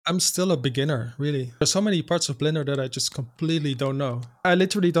I'm still a beginner, really. There's so many parts of Blender that I just completely don't know. I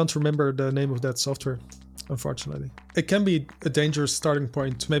literally don't remember the name of that software, unfortunately. It can be a dangerous starting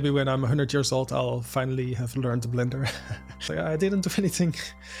point. Maybe when I'm 100 years old, I'll finally have learned Blender. Like, I didn't do anything.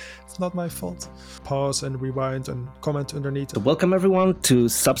 It's not my fault. Pause and rewind and comment underneath. So welcome everyone to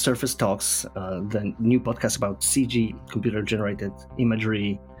Subsurface Talks, the new podcast about CG, computer-generated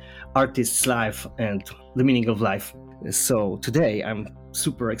imagery, artists' life, and the meaning of life. So today I'm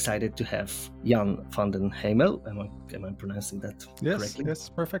super excited to have Jan van den Hemel. Am I pronouncing that correctly? Yes,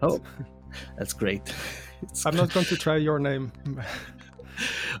 perfect. Oh, that's great. I'm not going to try your name.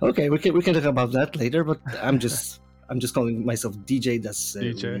 Okay, we can talk about that later. But I'm just calling myself DJ. That's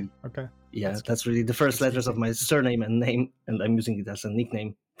DJ. really, Okay. yeah, that's really the first letters of my surname and name, and I'm using it as a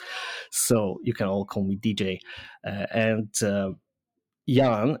nickname. So you can all call me DJ. And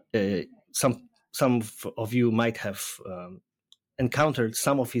Jan, some of you might have encountered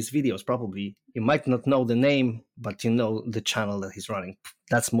some of his videos. Probably you might not know the name, but you know the channel that he's running.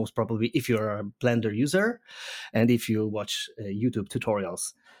 That's most probably if you're a Blender user, and if you watch YouTube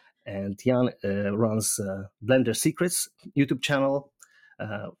tutorials. And Jan runs Blender Secrets YouTube channel,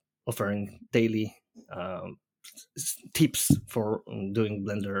 offering daily tips for doing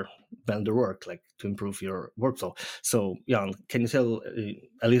Blender work, like to improve your workflow. So Jan, can you tell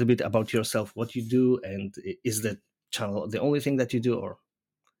a little bit about yourself, what you do, and is that channel the only thing that you do, or?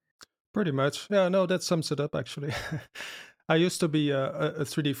 Pretty much. Yeah, no, that sums it up, actually. I used to be a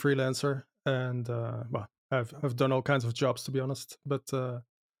 3D freelancer, and well, I've done all kinds of jobs, to be honest. But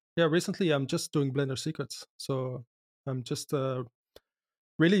yeah, recently I'm just doing Blender Secrets. So I'm just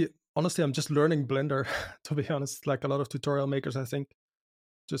really, honestly, I'm just learning Blender, to be honest, like a lot of tutorial makers, I think.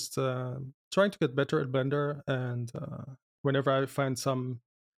 Just trying to get better at Blender. And whenever I find some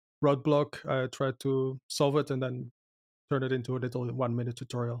roadblock, I try to solve it and then turn it into a little 1 minute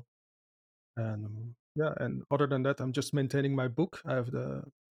tutorial. And yeah, and other than that, I'm just maintaining my book. I have the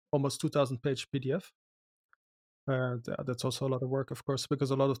almost 2,000 page PDF. And that's also a lot of work, of course,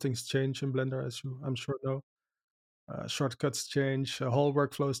 because a lot of things change in Blender, as you I'm sure know. Shortcuts change, whole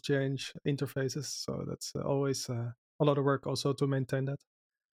workflows change, interfaces. So that's always a lot of work also to maintain that.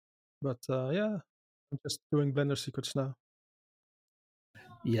 But yeah, I'm just doing Blender Secrets now.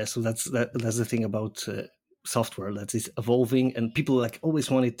 Yeah, so that's the thing about software, that is evolving, and people like always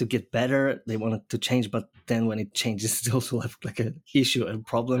want it to get better, they want it to change, but then when it changes they also have like an issue and Yeah.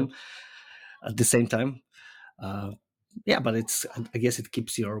 problem at the same time. uh, yeah, but I guess it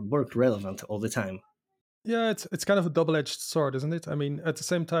keeps your work relevant all the time. Yeah, it's kind of a double-edged sword, isn't it? I mean, at the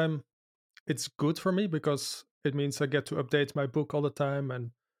same time, it's good for me because it means I get to update my book all the time and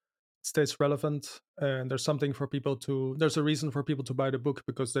it stays relevant. And there's a reason for people to buy the book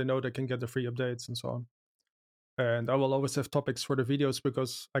because they know they can get the free updates and so on. And I will always have topics for the videos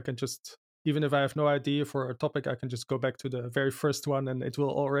because I can just, even if I have no idea for a topic, I can just go back to the very first one and it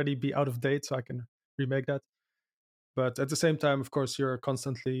will already be out of date, so I can remake that. But at the same time, of course, you're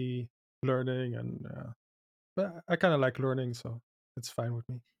constantly learning, and but I kind of like learning, so it's fine with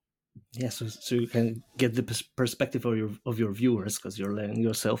me. Yeah, so you can get the perspective of your viewers, because you're learning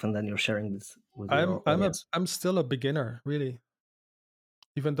yourself and then you're sharing this with your audience. I'm still a beginner, really.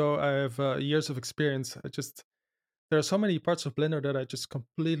 Even though I have years of experience, there are so many parts of Blender that I just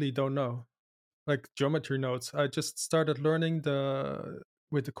completely don't know. Like geometry nodes, I just started learning the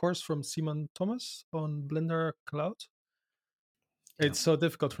with the course from Simon Thomas on Blender Cloud. Yeah, It's so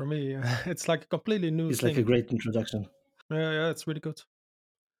difficult for me. It's like a completely new it's like a thing. great introduction. Yeah, it's really good.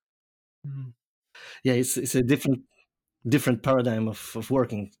 Mhm. Yeah, it's a different paradigm of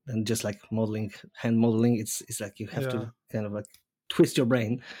working than just like modeling, hand modeling. It's like you have to Yeah, kind of like twist your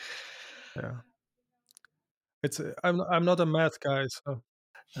brain. yeah. I'm not a math guy, so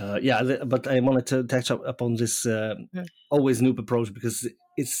Yeah, but I wanted to touch up upon this yeah, always noob approach, because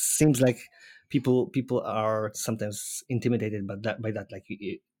it seems like people are sometimes intimidated by that. Like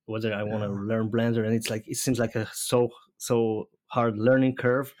whether I want to yeah. learn Blender, and it's like it seems like a so hard learning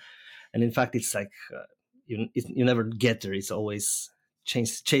curve, and in fact it's like you never get there. It's always Yeah.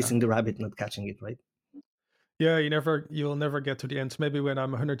 chasing the rabbit, not catching it, right? Yeah, you'll never get to the end. Maybe when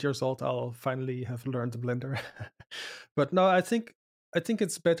I'm 100 years old, I'll finally have learned Blender. But no, I think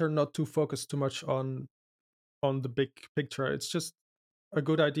it's better not to focus too much on the big picture. It's just a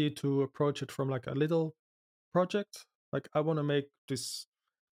good idea to approach it from like a little project. Like I want to make this.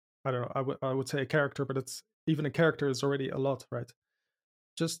 I don't know. I would say a character, but it's even a character is already a lot, right?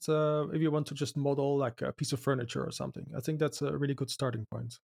 Just if you want to just model like a piece of furniture or something, I think that's a really good starting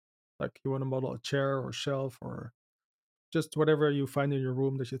point. Like you want to model a chair or shelf or just whatever you find in your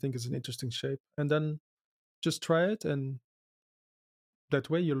room that you think is an interesting shape, and then just try it and that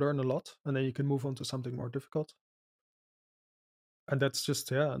way you learn a lot, and then you can move on to something more difficult. And that's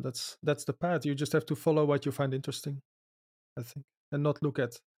just, yeah, that's the path. You just have to follow what you find interesting, I think, and not look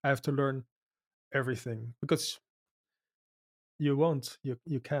at, I have to learn everything, because you won't,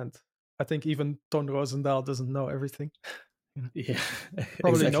 you can't. I think even Ton Roosendaal doesn't know everything. You know? Yeah,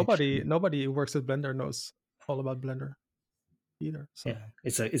 Probably exactly. nobody who works at Blender knows all about Blender either. So Yeah,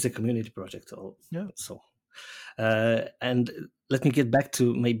 it's a community project. yeah, So, and let me get back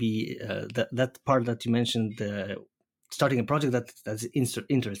to maybe that part that you mentioned, starting a project that's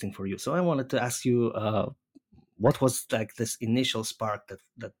interesting for you. So I wanted to ask you, what was like this initial spark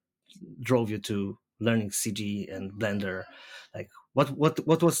that drove you to learning CG and Blender? Like,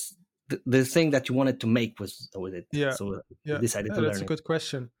 what was the thing that you wanted to make with it? yeah, So you yeah, decided yeah. to That's learn a it. good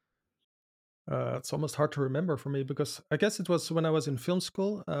question. It's almost hard to remember for me, because I guess it was when I was in film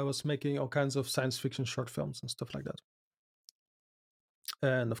school. I was making all kinds of science fiction short films and stuff like that.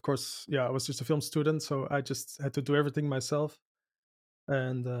 And of course, yeah, I was just a film student, so I just had to do everything myself.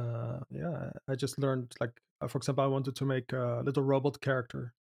 And yeah, I just learned, like, for example, I wanted to make a little robot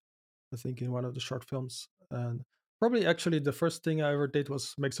character, I think, in one of the short films. And probably actually the first thing I ever did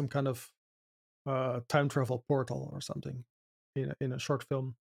was make some kind of time travel portal or something in a short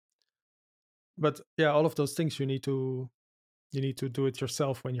film. But yeah, all of those things you need to do it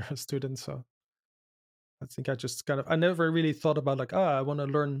yourself when you're a student. So I think I never really thought about, like, I want to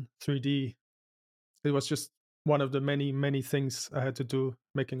learn 3D. It was just one of the many, many things I had to do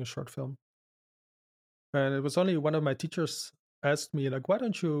making a short film. And it was only one of my teachers asked me, like, why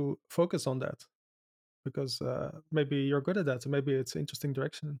don't you focus on that? Because maybe you're good at that. So maybe it's an interesting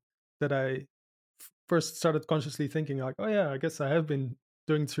direction, that I first started consciously thinking, like, oh yeah, I guess I have been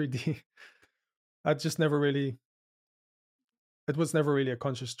doing 3D. I just never really, it was never really a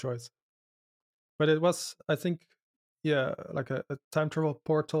conscious choice. But it was, I think, yeah, like a time travel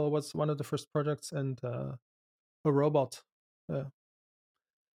portal was one of the first projects, and a robot, uh,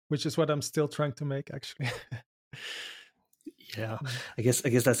 which is what I'm still trying to make, actually. Yeah, Mm. I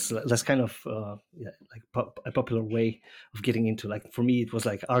guess that's kind of yeah, like a popular way of getting into, like, for me it was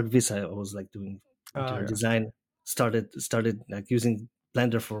like ArcVis. I was like doing interior Yeah. design. Started like using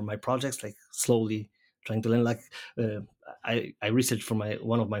Blender for my projects, like slowly trying to learn. Like, uh, I researched for my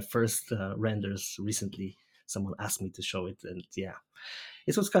one of my first renders recently. Someone asked me to show it, and yeah,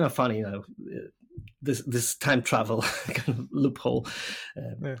 it was kind of funny, this time travel kind of loophole,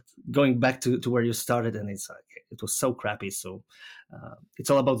 uh, Yeah, going back to where you started, and it's like it was so crappy. So it's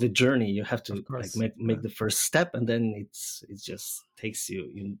all about the journey. You have of to like course. make the first step, and then it just takes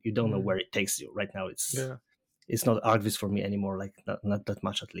you. You don't know Mm, where it takes you. Right now, yeah. it's not Argvis for me anymore. Like not that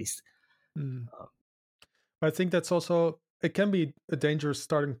much, at least. Mm. Uh, I think that's also, it can be a dangerous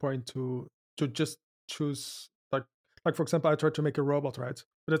starting point to just choose, like for example, I tried to make a robot, right?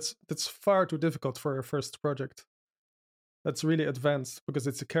 But that's far too difficult for a first project. That's really advanced, because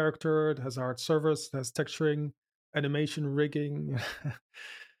it's a character, it has a hard surface, it has texturing, animation rigging.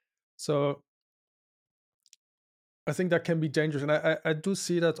 So I think that can be dangerous. And I do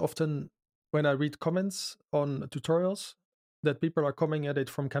see that often when I read comments on tutorials, that people are coming at it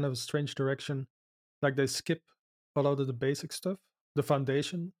from kind of a strange direction. Like they skip a lot of the basic stuff, the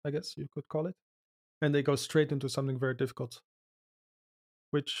foundation, I guess you could call it, and they go straight into something very difficult,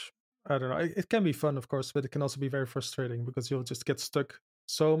 which, I don't know. It can be fun, of course, but it can also be very frustrating, because you'll just get stuck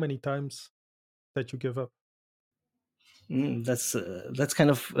so many times that you give up. that's kind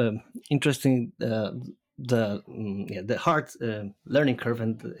of interesting. Yeah, the hard learning curve,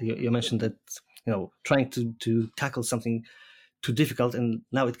 and you mentioned that, trying to tackle something too difficult, and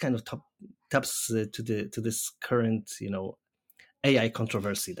now it kind of taps to this current, AI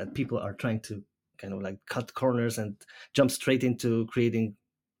controversy, that people are trying to kind of like cut corners and jump straight into creating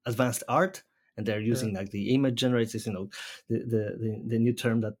advanced art, and they're Yeah. using like the image generators, the new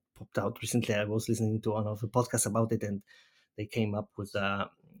term that popped out recently. I was listening to one of the podcasts about it, and they came up with the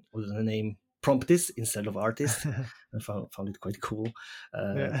name promptist instead of artist. I found it quite cool.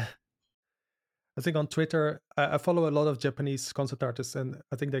 Uh, Yeah. I think on Twitter, I follow a lot of Japanese concept artists, and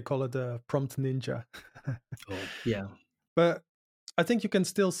I think they call it the prompt ninja. oh yeah. But I think you can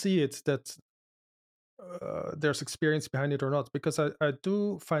still see it, that there's experience behind it or not, because I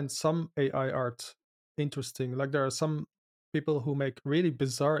do find some AI art interesting. Like there are some people who make really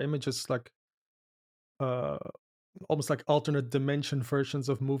bizarre images, like uh, almost like alternate dimension versions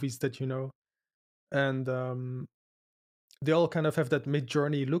of movies that you know. And they all kind of have that mid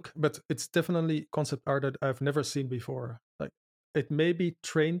journey look, but it's definitely concept art that I've never seen before. Like it may be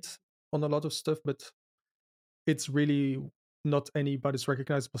trained on a lot of stuff, but it's really not anybody's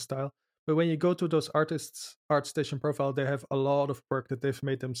recognizable style. But when you go to those artists' ArtStation profile, they have a lot of work that they've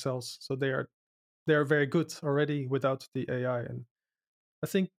made themselves, so they are very good already without the AI. And I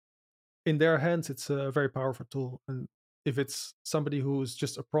think in their hands, it's a very powerful tool. And if it's somebody who's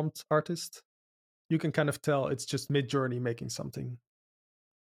just a prompt artist, you can kind of tell it's just Mid-Journey making something,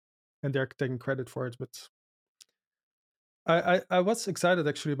 and they're taking credit for it. But I was excited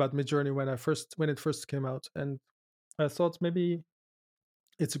actually about Mid-Journey when it first came out, and I thought maybe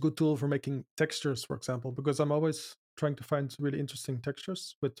it's a good tool for making textures, for example, because I'm always trying to find really interesting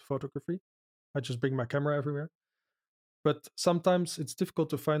textures with photography. I just bring my camera everywhere, but sometimes it's difficult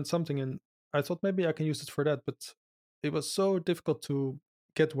to find something, and I thought maybe I can use it for that, but it was so difficult to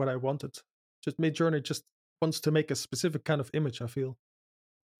get what I wanted. Just Midjourney just wants to make a specific kind of image, I feel,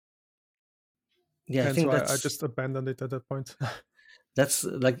 Yeah, I and so think I just abandoned it at that point. that's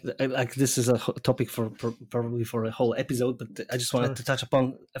like this is a topic for probably for a whole episode, but I just wanted Sure. to touch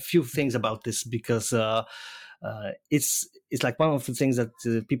upon a few things about this because it's like one of the things that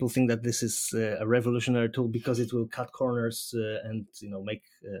people think that this is a revolutionary tool because it will cut corners and make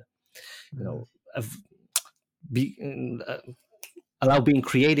Mm, a, be allow being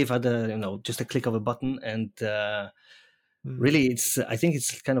creative at a just a click of a button. And mm, really it's I think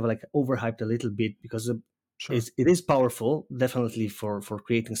it's kind of like overhyped a little bit because sure. it is powerful definitely for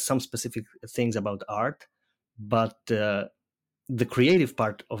creating some specific things about art, but the creative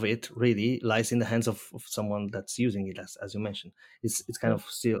part of it really lies in the hands of someone that's using it, as you mentioned. It's kind Yeah. of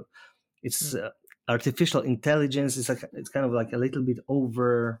still Yeah. it's artificial intelligence. It's kind of like a little bit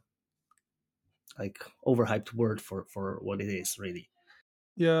overhyped word for what it is really.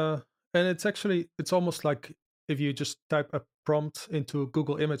 Yeah, and it's almost like if you just type a prompt into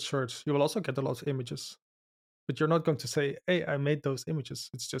Google image search, you will also get a lot of images. But you're not going to say, "Hey, I made those images."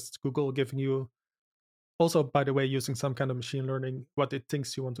 It's just Google giving you, also by the way, using some kind of machine learning, what it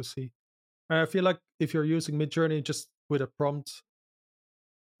thinks you want to see. And I feel like if you're using Midjourney just with a prompt,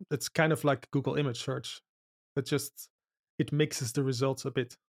 it's kind of like Google image search. It mixes the results a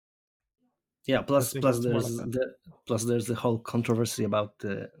bit. Yeah, I think it's more like that. plus there's the whole controversy about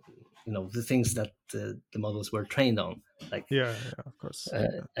the things that the models were trained on, like Yeah, yeah, of course.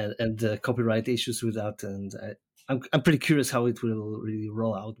 Yeah, and the copyright issues with that. And I'm pretty curious how it will really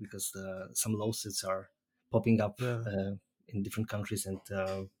roll out because some lawsuits are popping up yeah, in different countries. And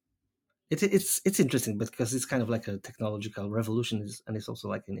it's interesting because it's kind of like a technological revolution, and it's also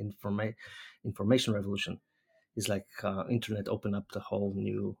like an information revolution. It's like internet opened up the whole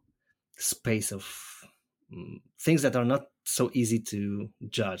new space of things that are not so easy to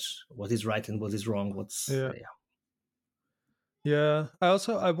judge what is right and what is wrong. What's yeah, yeah. yeah.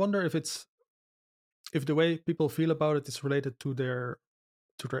 I wonder if the way people feel about it is related to their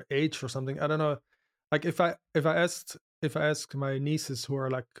age or something. I don't know. Like if I ask my nieces who are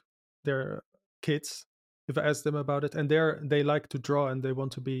like their kids, if I ask them about it, and they like to draw and they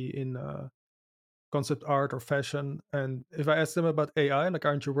want to be in concept art or fashion, and if I ask them about AI, like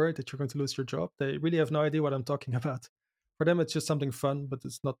aren't you worried that you're going to lose your job? They really have no idea what I'm talking about. For them, it's just something fun, but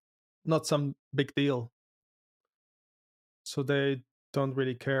it's not some big deal. So they don't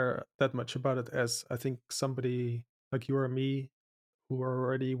really care that much about it as I think somebody like you or me who are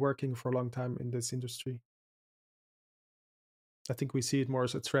already working for a long time in this industry. I think we see it more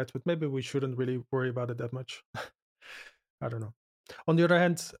as a threat, but maybe we shouldn't really worry about it that much. I don't know. On the other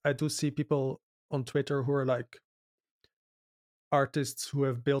hand, I do see people on Twitter who are like artists who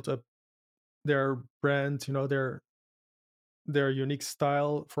have built up their brand, their unique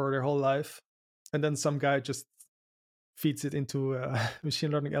style for their whole life, and then some guy just feeds it into a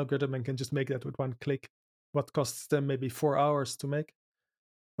machine learning algorithm and can just make that with one click. What costs them maybe 4 hours to make?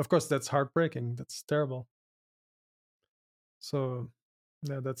 Of course, that's heartbreaking. That's terrible. So,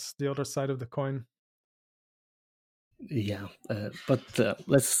 yeah, that's the other side of the coin. Yeah, but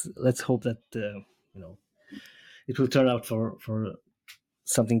let's hope that it will turn out for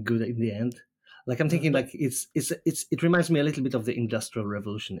something good in the end. Like I'm thinking, But like it reminds me a little bit of the industrial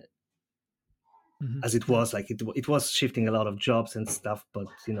revolution mhm, as it yeah, was. Like it was shifting a lot of jobs and stuff, but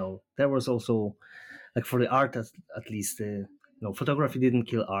there was also like for the art at least, photography didn't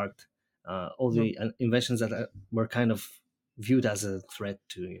kill art. All no, the inventions that were kind of viewed as a threat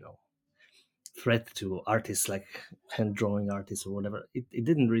to artists like hand drawing artists or whatever. It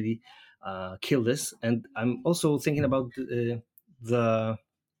didn't really kill this. And I'm also thinking about the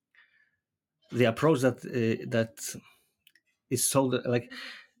approach that is sold, like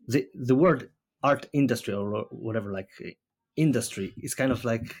the word art industry or whatever, like industry is kind of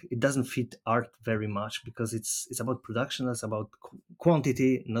like it doesn't fit art very much because it's about production, it's about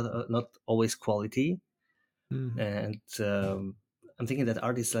quantity, not always quality. mhm, And I'm thinking that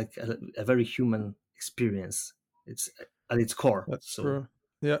art is like a very human experience. It's at its core. That's So true.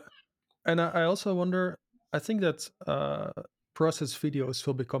 Yeah, and I also wonder. I think that process videos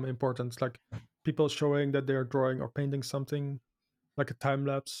will become important, like people showing that they're drawing or painting something, like a time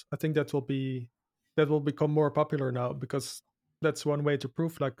lapse. I think that will become more popular now because that's one way to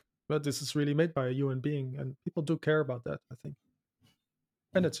prove like, well, this is really made by a human being, and people do care about that. I think,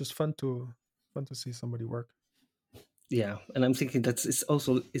 and it's just fun to see somebody work. yeah, and I'm thinking that it's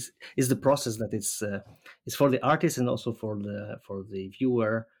also is the process that it's for the artist and also for the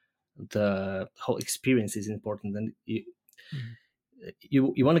viewer. The whole experience is important, and Mhm.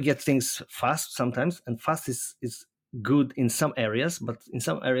 you want to get things fast sometimes, and fast is good in some areas, but in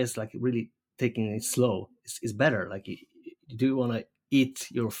some areas, like really taking it slow is better. Like you do want to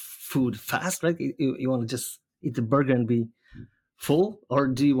eat your food fast, right? You want to just eat the burger and be full, or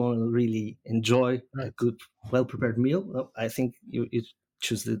do you want to really enjoy a Right. good, well prepared meal? Well, I think you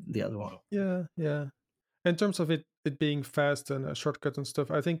choose the other one. Yeah, yeah. In terms of it being fast and a shortcut and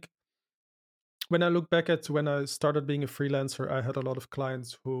stuff, I think when I look back at when I started being a freelancer, I had a lot of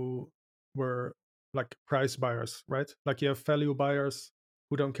clients who were like price buyers, right? Like you have value buyers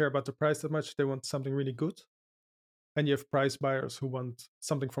who don't care about the price that much; they want something really good, and you have price buyers who want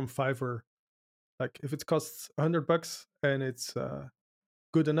something from Fiverr. Like if it costs $100 and it's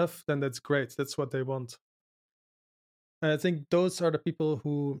good enough, then that's great. That's what they want. And I think those are the people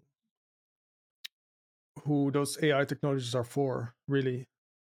who those AI technologies are for, really,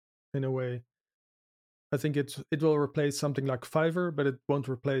 in a way. I think it will replace something like Fiverr, but it won't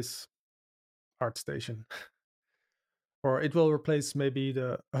replace ArtStation. Or it will replace maybe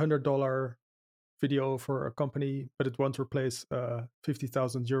the $100 video for a company, but it won't replace a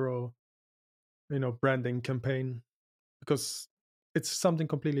 50,000 euro, branding campaign, because it's something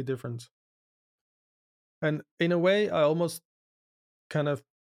completely different. And in a way, I almost kind of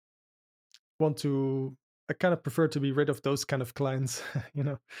want to, I kind of prefer to be rid of those kind of clients,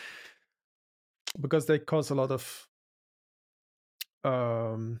 because they cause a lot of,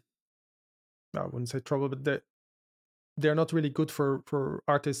 um, I wouldn't say trouble, but they're not really good for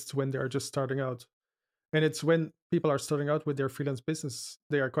artists when they are just starting out. And it's when people are starting out with their freelance business,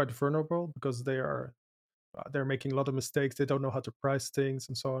 they are quite vulnerable because they're making a lot of mistakes. They don't know how to price things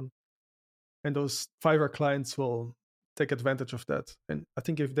and so on. And those Fiverr clients will take advantage of that. And I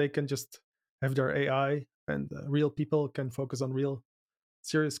think if they can just have their AI and real people can focus on real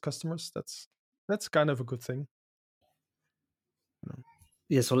serious customers, that's kind of a good thing. You know?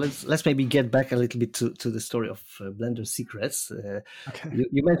 Yeah, so let's maybe get back a little bit to the story of Blender Secrets. Okay.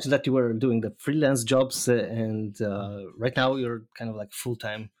 You mentioned that you were doing the freelance jobs, and Mhm. right now you're kind of like full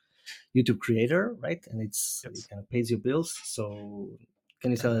time YouTube creator, right? And it Yes. kind of pays your bills. So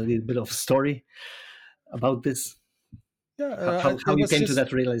can you tell Yeah. a little bit of story about this? Yeah. How It you was came to just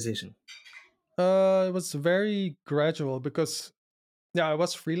that realization? it was very gradual because yeah, I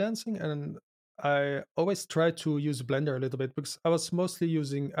was freelancing and I always tried to use Blender a little bit because I was mostly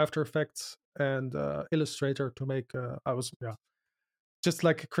using After Effects and Illustrator to make. I was just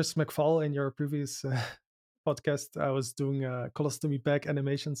like Chris McFall in your previous podcast. I was doing colostomy bag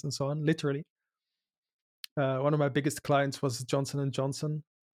animations and so on. Literally, one of my biggest clients was Johnson and Johnson,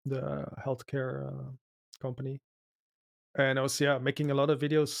 the healthcare company, and I was making a lot of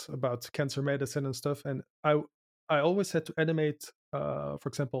videos about cancer medicine and stuff. And I always had to animate, for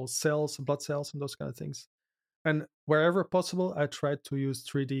example, cells, blood cells, and those kind of things. And wherever possible, I tried to use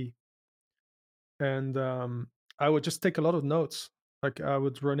 3D. And I would just take a lot of notes. Like I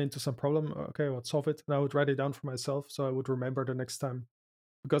would run into some problem, okay, I would solve it, and I would write it down for myself so I would remember the next time.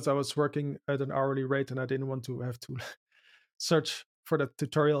 Because I was working at an hourly rate, and I didn't want to have to search for that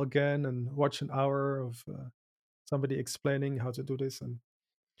tutorial again and watch an hour of somebody explaining how to do this.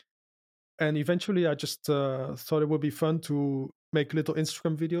 And eventually, I just thought it would be fun to make little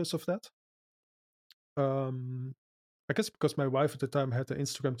Instagram videos of that. Um, I guess because my wife at the time had an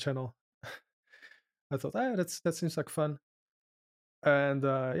Instagram channel, I thought, that seems like fun. And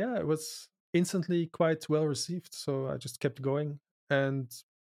it was instantly quite well received. So I just kept going, and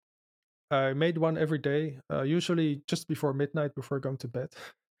I made one every day, usually just before midnight, before going to bed.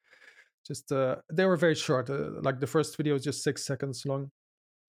 Just they were very short. Like the first video was just 6 seconds long,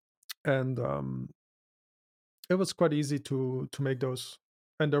 and it was quite easy to make those.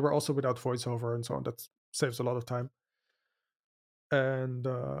 And they were also without voiceover and so on. That saves a lot of time. And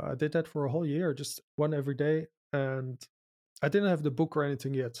I did that for a whole year, just one every day. And I didn't have the book or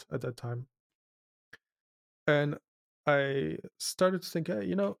anything yet at that time. And I started to think,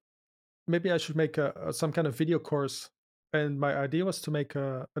 hey, maybe I should make some kind of video course. And my idea was to make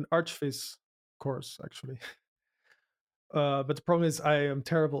an Archviz course, actually. But the problem is I am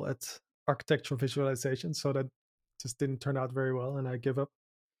terrible at architectural visualization, so that just didn't turn out very well, and I give up.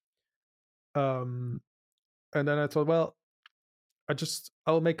 Um, and then I thought, well,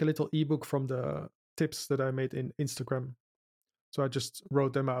 I'll make a little ebook from the tips that I made in Instagram. So I just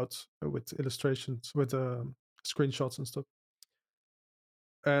wrote them out with illustrations, with screenshots and stuff.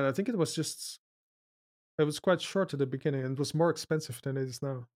 And I think it was quite short at the beginning, and it was more expensive than it is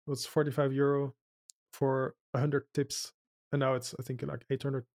now. It was €45 for 100 tips, and now it's I think like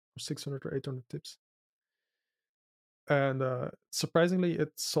 800 or 600 or 800 tips. And surprisingly,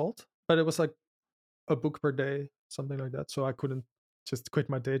 it sold, but it was like a book per day, something like that. So I couldn't just quit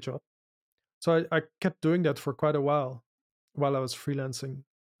my day job. So I kept doing that for quite a while I was freelancing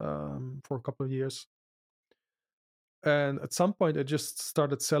for a couple of years. And at some point, it just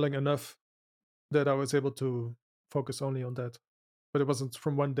started selling enough that I was able to focus only on that. But it wasn't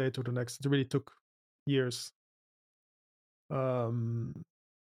from one day to the next. It really took years. Um,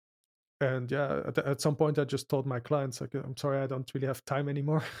 and yeah, at some point, I just told my clients, like, I'm sorry, I don't really have time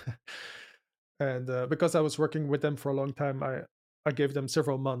anymore. And because I was working with them for a long time, I gave them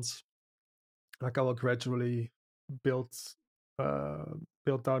several months. Like I will gradually build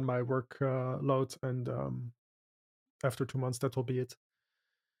build down my work load, and after 2 months, that will be it.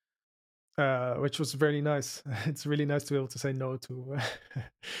 Which was very nice. It's really nice to be able to say no to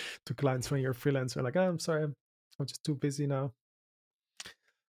to clients when you're a freelancer. Like, oh, I'm sorry, I'm just too busy now.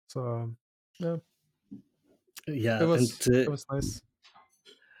 So yeah, Yeah, and it was nice.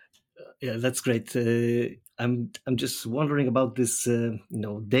 yeah, that's great. I'm just wondering about this,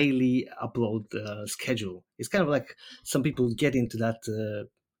 daily upload schedule. It's kind of like some people get into that.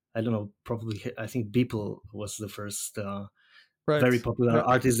 I don't know. Probably, I think Beeple was the first very Right. popular Yeah.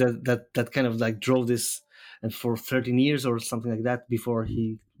 artist that kind of like drove this, and for 13 years or something like that before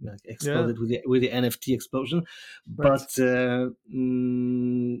he like Yeah. exploded with the NFT explosion. Right. But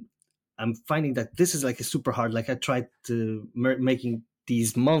I'm finding that this is like a super hard. Like I tried to making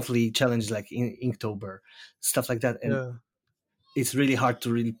these monthly challenges like in Inktober, stuff like that, and Yeah. it's really hard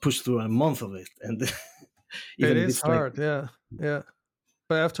to really push through a month of it. And It even if is it's like, hard. Yeah. Yeah.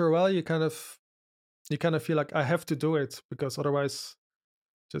 But after a while, you kind of feel like I have to do it because otherwise,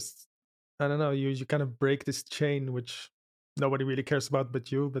 just I don't know. You kind of break this chain, which nobody really cares about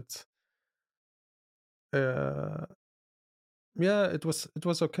but you. But uh, yeah, it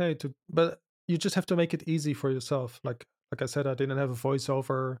was okay to, but you just have to make it easy for yourself. Like I said, I didn't have a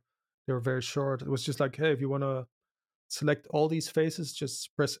voiceover. They were very short. It was just like, hey, if you want to select all these faces, just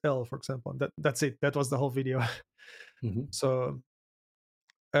press L, for example. That's it. That was the whole video. Mhm. So,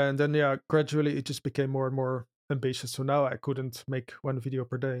 and then yeah, gradually it just became more and more ambitious. So now I couldn't make one video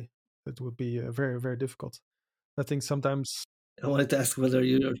per day. It would be very, very difficult. I think sometimes I wanted to ask whether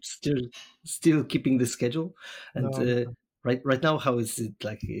you're still keeping the schedule, and no. right now, how is it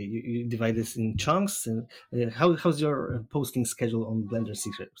like? You divide this in chunks, and how's your posting schedule on Blender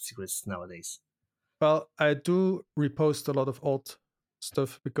Secrets nowadays? Well, I do repost a lot of old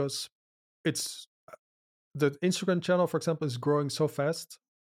stuff because it's the Instagram channel, for example, is growing so fast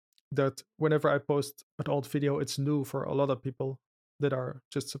that whenever I post an old video, it's new for a lot of people that are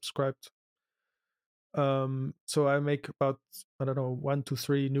just subscribed. So I make about, I don't know, 1 to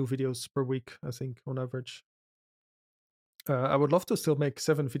 3 new videos per week, I think, on average. I would love to still make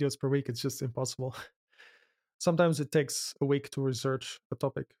 7 videos per week. It's just impossible. Sometimes it takes a week to research a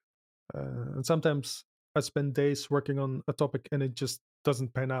topic, and sometimes I spend days working on a topic and it just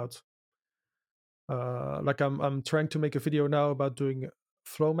doesn't pan out. Like I'm trying to make a video now about doing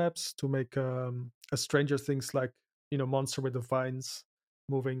flow maps to make a Stranger Things like monster with the vines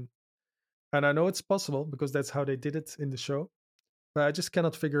moving, and I know it's possible because that's how they did it in the show, but I just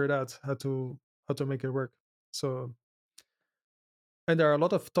cannot figure it out how to make it work. So, and there are a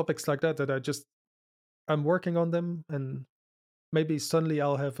lot of topics like that that I'm working on them, and maybe suddenly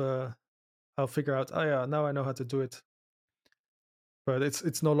I'll figure out, oh yeah, now I know how to do it. But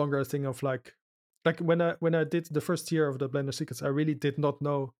it's no longer a thing of like when I did the first year of the Blender Secrets, I really did not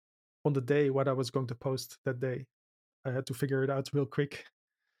know on the day what I was going to post that day. I had to figure it out real quick,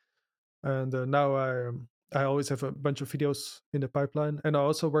 and now I always have a bunch of videos in the pipeline, and I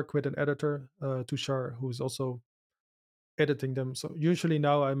also work with an editor, Tushar, who's also editing them. So usually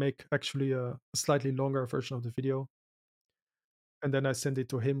now I make actually a slightly longer version of the video, and then I send it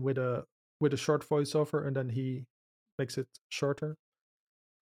to him with a short voiceover, and then he makes it shorter.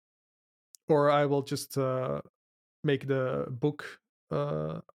 Or I will just make the book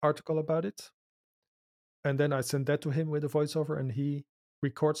article about it, and then I send that to him with a voiceover, and he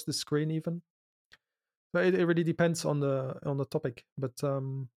records the screen even. But it really depends on the topic. But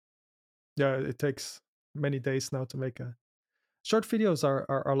yeah, it takes many days now to make short videos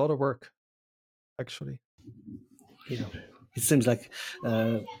are a lot of work, actually. Yeah, it seems like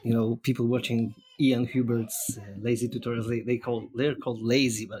people watching Ian Hubert's lazy tutorials. They're called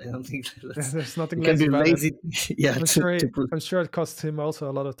lazy, but I don't think that's There's nothing you can lazy be about it. lazy. Yeah, to put. I'm sure it costs him also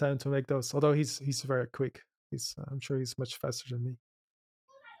a lot of time to make those. Although he's very quick. I'm sure he's much faster than me.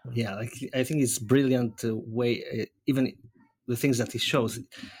 Yeah, like, I think it's brilliant way. Even the things that he shows, the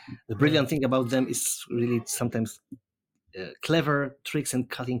Yeah, brilliant thing about them is really sometimes clever tricks and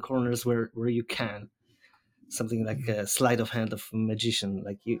cutting corners where you can. Something like a sleight of hand of a magician.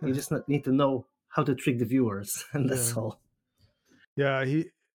 Like you just need to know how to trick the viewers, and that's yeah, all. yeah.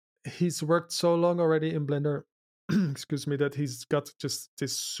 He's worked so long already in Blender. Excuse me, that he's got just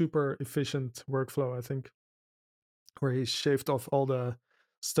this super efficient workflow. I think where he shaved off all the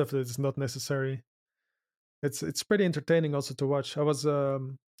stuff that is not necessary. It's pretty entertaining also to watch. I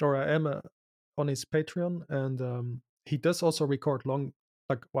am on his Patreon, and he does also record long,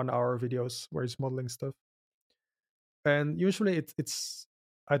 like 1 hour videos where he's modeling stuff. And usually it's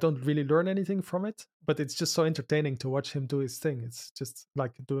I don't really learn anything from it, but it's just so entertaining to watch him do his thing. It's just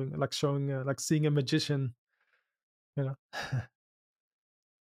like showing, like seeing a magician, you know.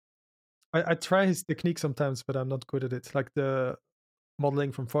 I try his technique sometimes, but I'm not good at it. Like the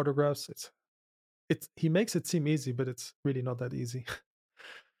modeling from photographs, he makes it seem easy, but it's really not that easy.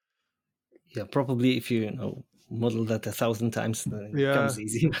 Yeah, probably if you model that 1,000 times, then it becomes Yeah,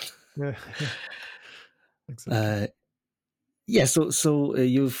 easy. yeah, exactly. uh, yeah, so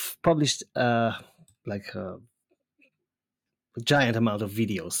you've published like a giant amount of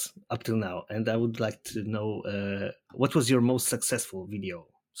videos up till now, and I would like to know what was your most successful video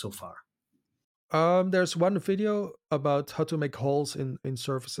so far. There's one video about how to make holes in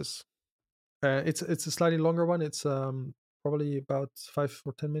surfaces. It's a slightly longer one. It's probably about 5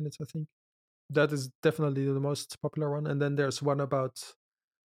 or 10 minutes, I think. That is definitely the most popular one. And then there's one about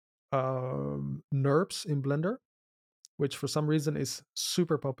NURBS in Blender, which for some reason is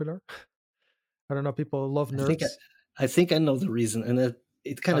super popular. I don't know. People love I think I, NURBS. I think I know the reason, and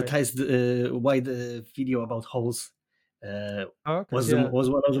it kind Oh of yeah. ties why the video about holes uh, Oh, okay. Yeah. was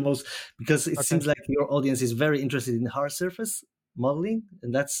one of the most, because it Okay. seems like your audience is very interested in hard surface modeling,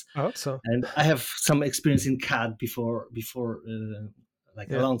 and that's I hope so. and I have some experience in CAD before like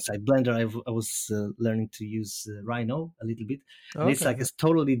Yeah. alongside Blender. I was learning to use Rhino a little bit, and it's Okay. like a Yeah.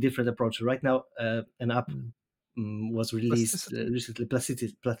 totally different approach. Right now, an app Mm. was released Plasticity. recently,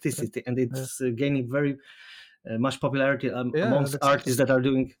 Yeah. Plasticity, and Yeah. it's gaining very much popularity Yeah. amongst Looks artists interesting. that are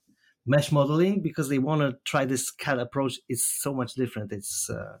doing mesh modeling because they want to try this CAD approach. It's so much different. It's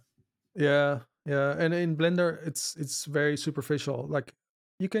Yeah. Yeah. And in Blender, it's very superficial. Like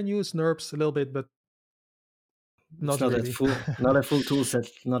you can use NURBS a little bit, but it's not really. not a full tool set,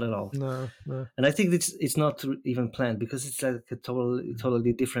 not at all. No. No. And I think it's not even planned because it's like a Mm.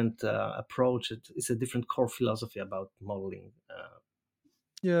 totally different approach. It's a different core philosophy about modeling.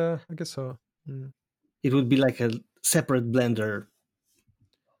 Yeah. I guess so. Mm. It would be like a separate blender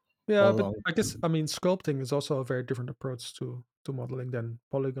Yeah, all but along. I guess I mean sculpting is also a very different approach to modeling than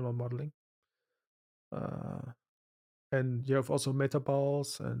polygonal modeling. Uh, and you have also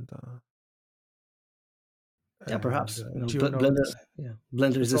metaballs Yeah, and perhaps Blender. geonodes. Yeah,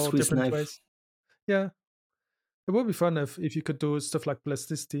 Blender is It's a all Swiss different knife. ways. Yeah, it would be fun if you could do stuff like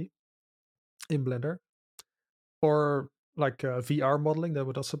plasticity in Blender or like VR modeling. That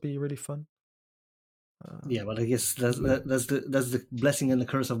would also be really fun. Yeah, but I guess But that's the blessing and the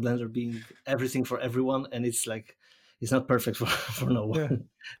curse of Blender being everything for everyone, and it's like it's not perfect for for no yeah, one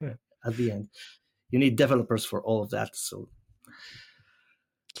yeah, at the end. You need developers for all of that.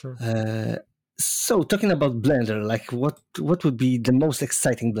 sure. Uh, so talking about Blender, like what would be the most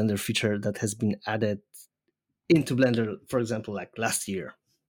exciting Blender feature that has been added into Blender, for example, like last year?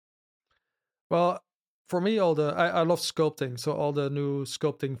 Well, for me, I love sculpting, so all the new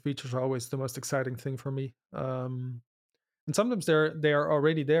sculpting features are always the most exciting thing for me. And sometimes they are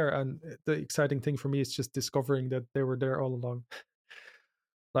already there, and the exciting thing for me is just discovering that they were there all along.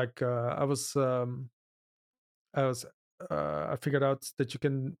 Like I figured out that you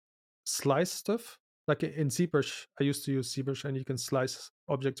can slice stuff. Like in ZBrush, I used to use ZBrush, and you can slice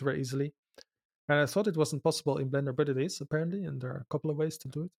objects very easily. And I thought it wasn't possible in Blender, but it is apparently, and there are a couple of ways to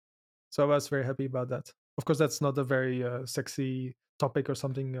do it. So I was very happy about that. Of course, that's not a very sexy topic or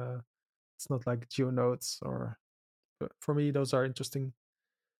something. It's not like geonodes or. But for me, those are interesting.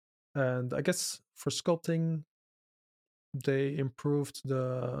 And I guess for sculpting, they improved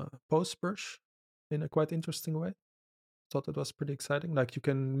the pose brush in a quite interesting way. Thought it was pretty exciting. Like you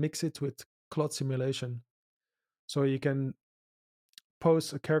can mix it with cloth simulation, so you can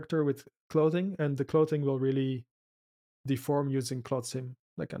pose a character with clothing, and the clothing will really deform using Cloud Sim,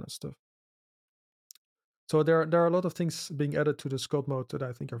 that kind of stuff. So there are a lot of things being added to the sculpt mode that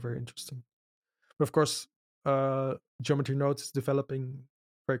I think are very interesting. But of course, geometry node is developing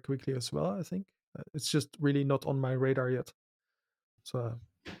very quickly as well. I think it's just really not on my radar yet. So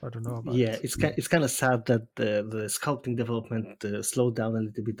I don't know about Yeah, it. it's kind of sad that the sculpting development slowed down a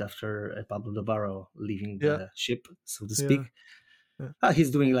little bit after Pablo Navarro leaving Yeah, the ship, so to yeah, speak. yeah. He's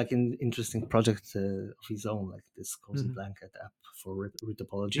doing like an interesting project of his own, like this cozy Hmm. blanket app for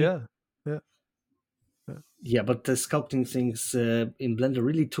retopology. Yeah, yeah, yeah, Yeah, but the sculpting things in Blender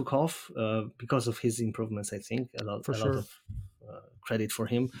really took off because of his improvements. I think for a lot sure. of credit for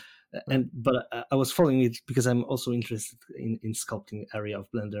him. Yeah. But I was following it because I'm also interested in sculpting area of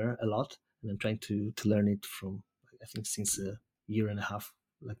Blender a lot, and I'm trying to learn it from I think since a year and a half,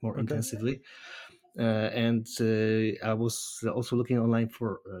 like more Okay. intensively. And I was also looking online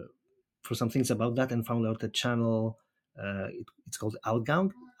for some things about that and found out a channel. It's called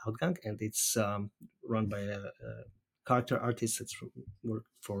Outgang, and it's run by a character artist that's worked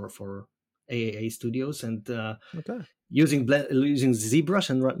for AAA Studios and Okay. using ZBrush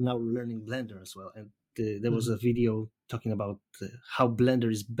and right now learning Blender as well. And there was Hmm. a video talking about how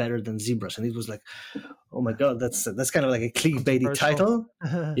Blender is better than ZBrush, and it was like, oh my god, that's kind of like a clickbaity Controversial. title.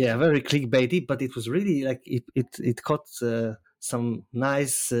 Yeah, very clickbaity, but it was really like it caught some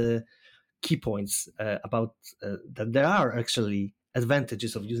nice key points about that there are actually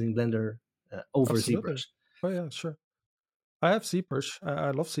advantages of using Blender over Absolutely. ZBrush. Oh yeah, sure. I have ZBrush.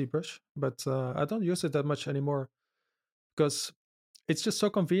 I love ZBrush, but I don't use it that much anymore because it's just so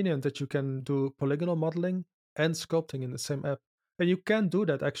convenient that you can do polygonal modeling and sculpting in the same app. And you can do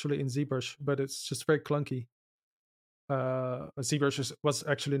that actually in ZBrush, but it's just very clunky. ZBrush was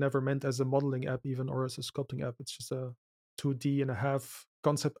actually never meant as a modeling app, even or as a sculpting app. It's just a 2D and a half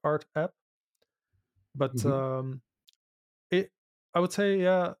concept art app. But Hmm. it, I would say,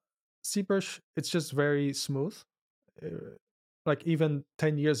 yeah, ZBrush. It's just very smooth. Like even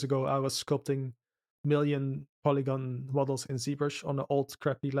 10 years ago, I was sculpting million polygon models in ZBrush on an old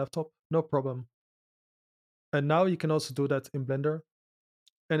crappy laptop, no problem. And now you can also do that in Blender,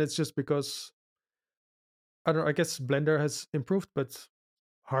 and it's just because I don't know. I guess Blender has improved, but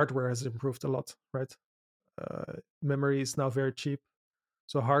hardware has improved a lot, right? Memory is now very cheap,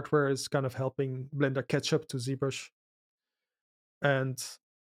 so hardware is kind of helping Blender catch up to ZBrush. And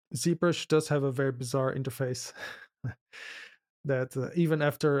ZBrush does have a very bizarre interface that even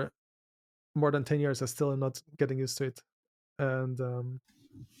after more than 10 years, I still am not getting used to it. And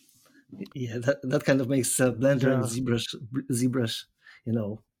Yeah, that kind of makes Blender and yeah, ZBrush, you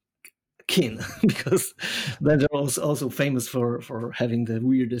know, kin because Blender was also famous for having the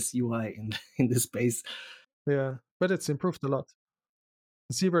weirdest UI in the space. yeah, but it's improved a lot.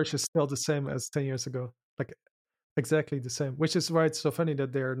 ZBrush is still the same as 10 years ago, like exactly the same, which is why it's so funny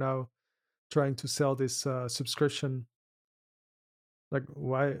that they're now trying to sell this subscription. Like,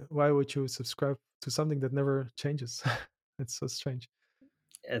 why would you subscribe to something that never changes? It's so strange.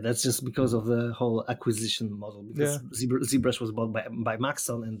 That's just because of the whole acquisition model. Because Yeah, ZBrush was bought by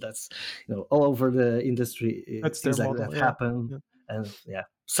Maxon, and that's all over the industry. that's their Things like that model. Yeah, happen, yeah. and yeah,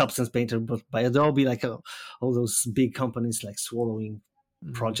 Substance Painter, but by Adobe, like all those big companies like swallowing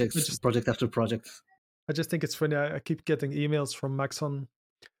Mhm. projects, project after project. I just think it's funny. I keep getting emails from Maxon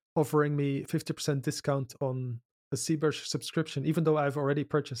offering me 50% discount on a ZBrush subscription, even though I've already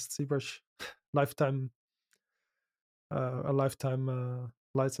purchased ZBrush lifetime a lifetime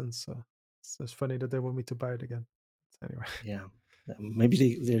license. So it's just funny that they want me to buy it again. Anyway, Yeah,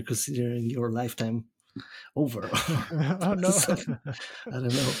 maybe they're considering your lifetime over oh or no, something. I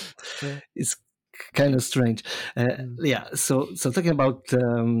don't know. yeah. It's kind of strange. Mm. Yeah. So talking about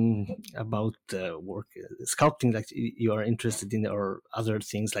work sculpting, like you are interested in, or other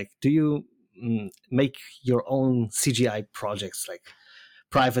things, like do you make your own CGI projects, like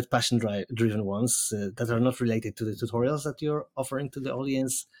private passion driven ones that are not related to the tutorials that you're offering to the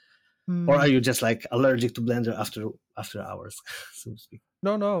audience, or are Mm. you just like allergic to Blender after hours, so to speak?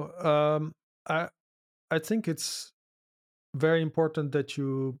 No, no. I I think it's very important that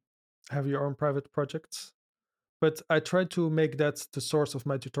you have your own private projects. But I try to make that the source of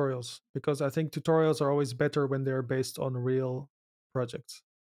my tutorials because I think tutorials are always better when they're based on real projects.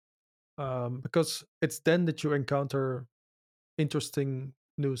 Because it's then that you encounter interesting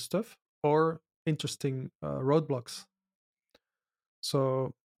new stuff or interesting roadblocks.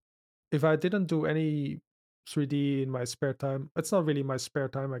 So if I didn't do any 3D in my spare time, it's not really my spare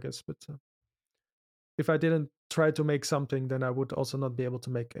time, I guess, but if I didn't try to make something, then I would also not be able to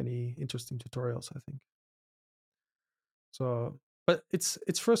make any interesting tutorials, I think. So, but it's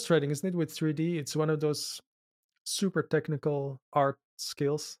frustrating, isn't it? With 3D, it's one of those. super technical art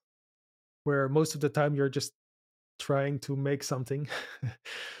skills, where most of the time you're just trying to make something,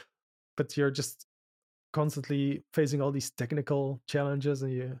 but you're just constantly facing all these technical challenges,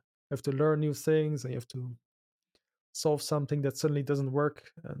 and you have to learn new things, and you have to solve something that suddenly doesn't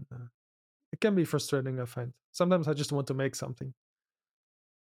work, and it can be frustrating. I find sometimes I just want to make something,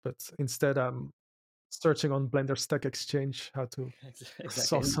 but instead I'm searching on Blender Stack Exchange how to Exactly.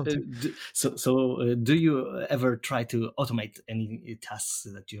 solve something. Do you ever try to automate any tasks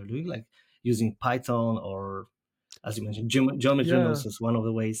that you're doing, like using Python or, as you mentioned, geometry Yeah, nodes as one of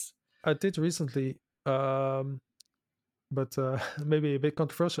the ways? I did recently, but maybe a bit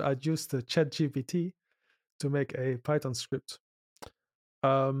controversial. I used the Chat GPT to make a Python script,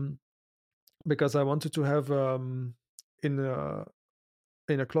 um, because I wanted to have in a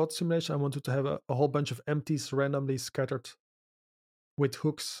in a cloud simulation. I wanted to have a whole bunch of empties randomly scattered with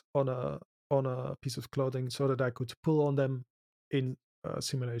hooks on a piece of clothing, so that I could pull on them in a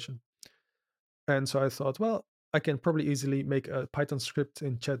simulation. And so I thought, well, I can probably easily make a Python script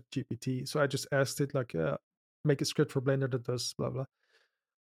in Chat GPT. So I just asked it like, make a script for Blender that does blah blah,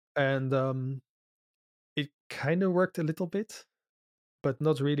 and it kind of worked a little bit, but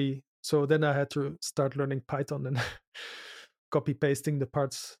not really. So then I had to start learning Python and copy pasting the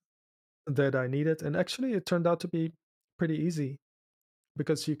parts that I needed. And actually, it turned out to be pretty easy,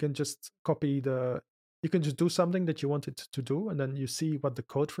 because you can just you can just do something that you want it to do, and then you see what the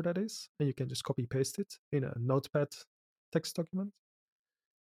code for that is, and you can just copy paste it in a notepad text document.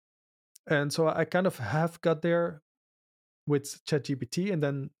 And so I kind of half got there with ChatGPT, and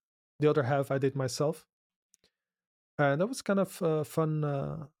then the other half I did myself, and that was kind of fun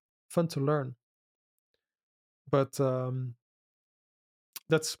to learn. But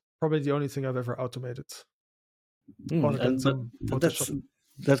that's probably the only thing I've ever automated, other than And some but Photoshop.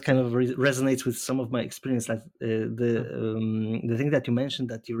 that kind of resonates with some of my experience. Like Yeah. the thing that you mentioned,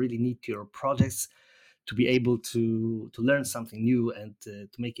 that you really need your projects to be able to learn something new and to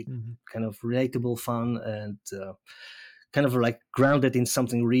make it Mhm. kind of relatable, fun, and kind of like grounded in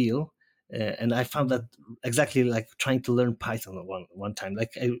something real. And I found that Mhm. exactly like trying to learn Python one time.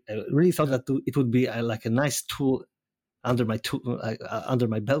 Like I really thought Yeah. that it would be like a nice tool under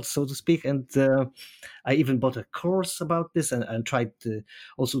my belt, so to speak. And I even bought a course about this, and tried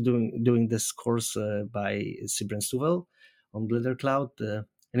also doing this course by Sybren Stuvel on Blender Cloud.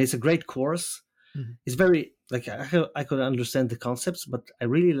 And it's a great course. Mhm. It's very like I could understand the concepts, but I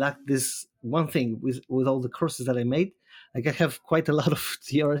really lacked this one thing with all the courses that I made. Like I have quite a lot of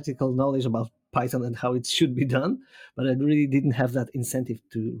theoretical knowledge about Python and how it should be done, but I really didn't have that incentive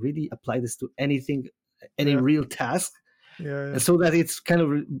to really apply this to anything, any Yeah. real task, Yeah. and Yeah. so that it's kind of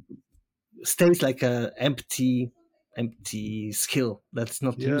stays like a empty skill that's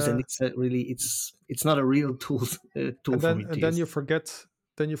not used, and Yeah. it's it's not a real tool for me And to then use. you forget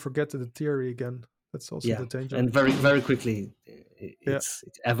the theory again. That's also Yeah, the danger. and very quickly Yeah.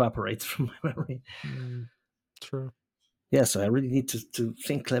 it evaporates from my memory. Mm, true. Yeah, so I really need to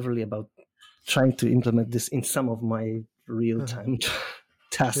think cleverly about trying to implement this in some of my real time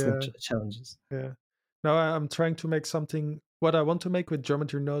tasks and Yeah. challenges. Yeah. Now I'm trying to make something. What I want to make with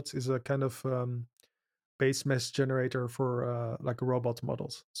geometry nodes is a kind of base mesh generator for like robot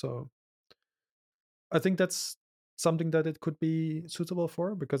models. So I think that's something that it could be suitable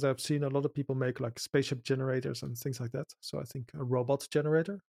for, because I've seen a lot of people make like spaceship generators and things like that. So I think a robot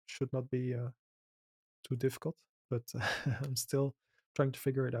generator should not be too difficult, but I'm still trying to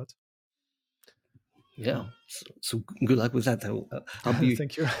figure it out. Yeah, so good luck with that. I'll be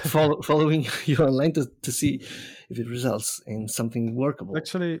Thank you. following you online to see if it results in something workable.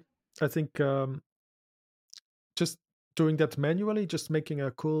 Actually, I think just doing that manually, just making a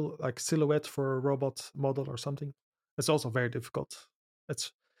cool like silhouette for a robot model or something, it's also very difficult.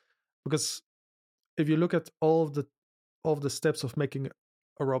 It's because if you look at all of the steps of making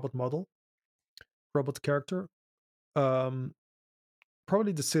a robot model, robot character, um,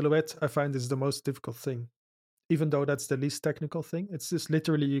 probably the silhouette I find is the most difficult thing. Even though that's the least technical thing, it's just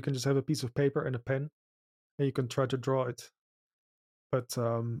literally you can just have a piece of paper and a pen, and you can try to draw it. But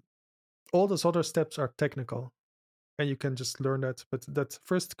all those other steps are technical, and you can just learn that. But that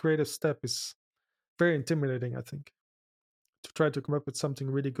first creative step is very intimidating, I think, to try to come up with something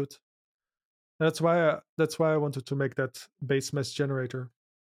really good. That's why I wanted to make that base mesh generator,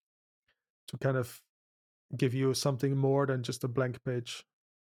 to kind of give you something more than just a blank page.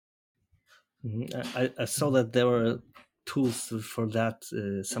 I saw Mhm. that there were tools for that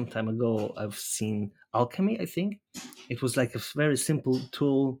some time ago. I've seen Alchemy, I think. It was like a very simple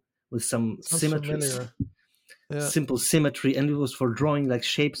tool with some Sounds symmetries. familiar. Yeah. simple symmetry, and it was for drawing like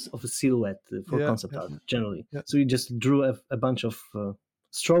shapes of a silhouette for Yeah. concept Yeah. art generally. Yeah. So you just drew a bunch of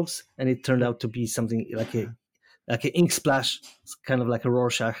strokes, and it turned Yeah. out to be something like an ink splash, kind of like a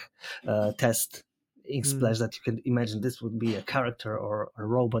Rorschach test ink Mm, splash that you can imagine this would be a character or a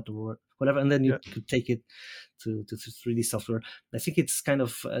robot or whatever, and then you yeah. could take it to 3D software. I think it's kind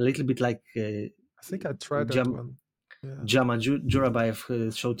of a little bit like I think I tried that one. Yeah. Jama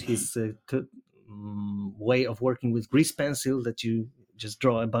Jurabaev showed his way of working with grease pencil, that you just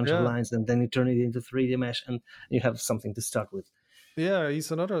draw a bunch of Yeah. lines and then you turn it into 3D mesh and you have something to start with. Yeah.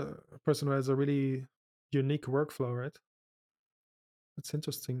 He's another person who has a really unique workflow, right? It's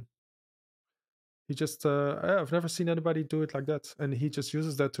interesting. He just, I've never seen anybody do it like that. And he just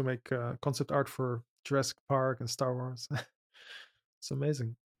uses that to make concept art for Jurassic Park and Star Wars. It's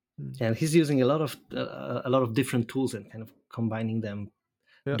amazing. Mm. And he's using a lot of different tools and kind of combining them,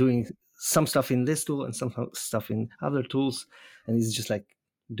 Yeah. doing some stuff in this tool and some stuff in other tools, and he's just like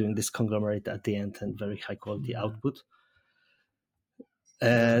doing this conglomerate at the end and very high quality Yeah. output.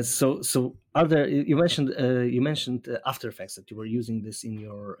 Yeah. So are there? You mentioned After Effects, that you were using this in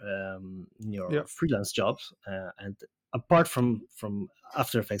Yeah. your freelance jobs, and apart from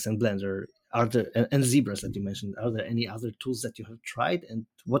After Effects and Blender, are there and Zebras that you mentioned? Are there any other tools that you have tried, and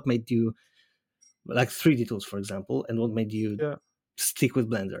what made you like 3D tools, for example, and what made you Yeah. stick with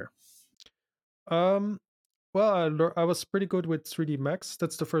Blender? Um, well, I was pretty good with 3D Max.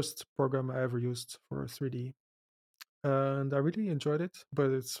 That's the first program I ever used for 3D. And I really enjoyed it, but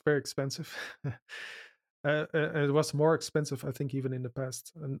it's very expensive. And it was more expensive, I think, even in the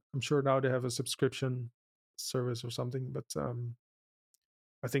past. And I'm sure now they have a subscription service or something. But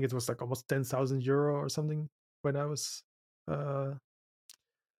I think it was like almost 10,000 euro or something when I was uh,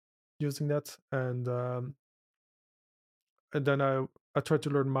 using that. And then I tried to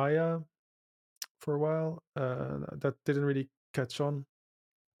learn Maya for a while. That didn't really catch on.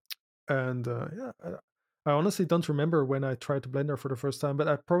 And yeah, I honestly don't remember when I tried Blender for the first time, but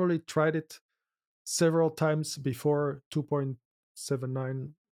I probably tried it several times before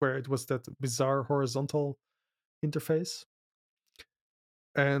 2.79, where it was that bizarre horizontal interface.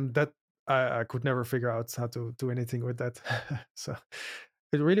 And that I could never figure out how to do anything with that. So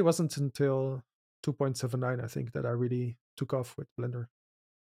it really wasn't until 2.79, I think, that I really took off with Blender.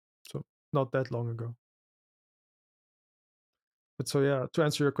 So not that long ago. But so yeah, to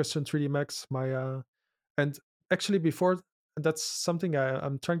answer your question, 3D Max, Maya, and actually before, that's something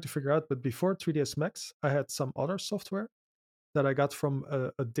I'm trying to figure out. But before 3ds Max, I had some other software that I got from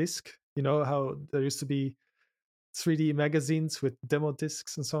a disc. You know how there used to be 3D magazines with demo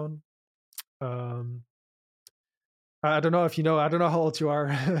discs and so on. Um, I don't know if you know. I don't know how old you are.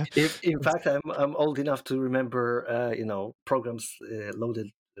 If in fact I'm old enough to remember, programs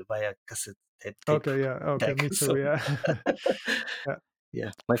loaded via cassette tape Okay, yeah, okay, deck. me too. So Yeah, yeah.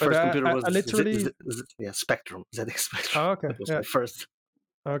 yeah, my But first computer was I literally. Spectrum, ZX Spectrum. Oh, okay, That was yeah, my first.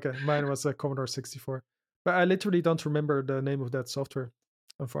 okay. Mine was a Commodore 64, but I literally don't remember the name of that software,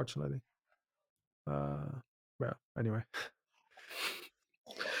 unfortunately. Well, anyway.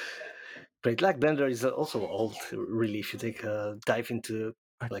 Great. Like Blender is also old, really. If you take a dive into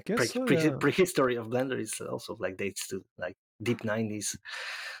I like guess so. Yeah. prehistory of Blender, is also like dates to like deep 90s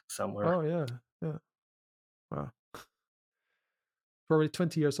somewhere. Oh yeah. Yeah. Wow. Probably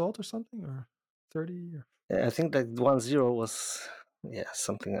 20 years old or something, or 30. Or... Yeah, I think that 1.0 was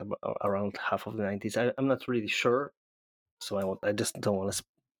something around half of the 90s. I'm not really sure, so I just don't want to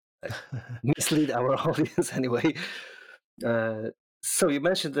mislead our audience anyway. So you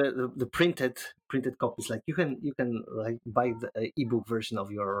mentioned the printed copies. Like you can like buy the ebook version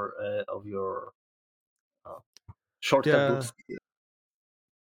of your uh, shortcut Yeah. books.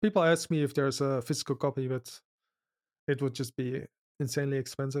 People ask me if there's a physical copy, but it would just be insanely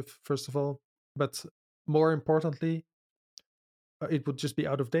expensive, first of all. But more importantly, it would just be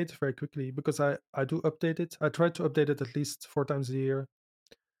out of date very quickly because I do update it. I try to update it at least 4 times a year.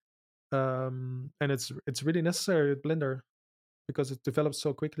 And it's really necessary with Blender because it develops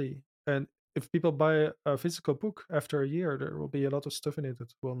so quickly. And if people buy a physical book after a year, there will be a lot of stuff in it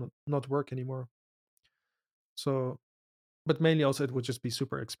that will not work anymore. So, but mainly also it would just be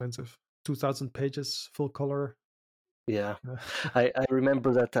super expensive. 2,000 pages, full color. Yeah, Uh, I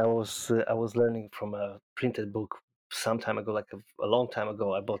remember that I was learning from a printed book some time ago, like a long time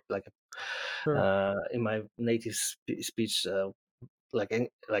ago. I bought like sure. in my native speech. Like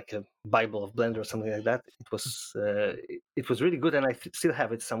a Bible of Blender or something like that. It was really good, and I still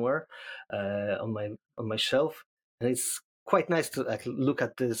have it somewhere on my shelf. And it's quite nice to like look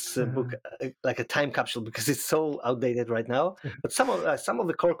at this book like a time capsule because it's so outdated right now. But some of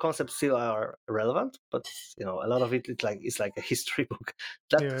the core concepts still are relevant. But a lot of it's like a history book.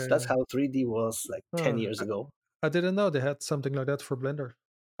 Yeah, That's yeah. how 3D was like 10 years I, ago. I didn't know they had something like that for Blender.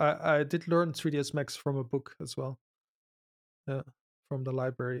 I did learn 3ds Max from a book as well. Yeah, from the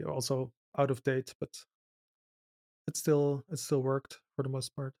library, also out of date, but it still worked for the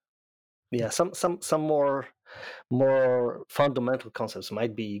most part. Yeah, some more fundamental concepts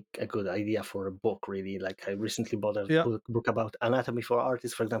might be a good idea for a book. Really, like I recently bought a Yeah, book about anatomy for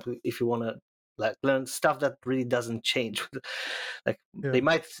artists, for example. If you want to like learn stuff that really doesn't change, like they yeah,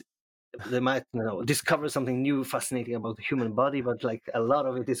 might discover something new fascinating about the human body, but like a lot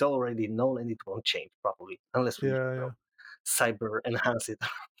of it is already known and it won't change probably unless we yeah, yeah. cyber enhance it.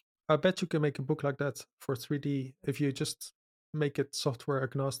 I bet you can make a book like that for 3D if you just make it software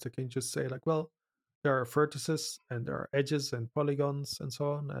agnostic and just say like, well, there are vertices and there are edges and polygons and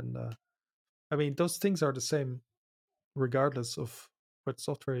so on. And I mean, those things are the same regardless of what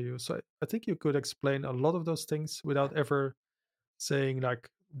software you use. So I think you could explain a lot of those things without ever saying like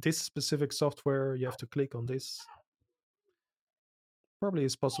this specific software, you have to click on this. Probably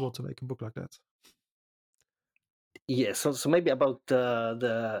it's possible to make a book like that. Yeah, so maybe about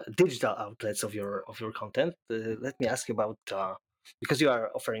the digital outlets of your content. Let me ask you about because you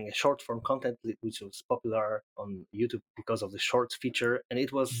are offering a short form content which was popular on YouTube because of the shorts feature, and it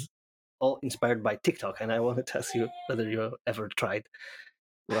Mhm. was all inspired by TikTok. And I wanted to ask you whether you ever tried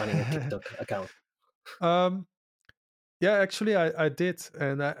running a TikTok account. um, yeah, actually, I did,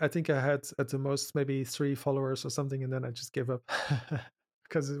 and I think I had at the most maybe 3 followers or something, and then I just gave up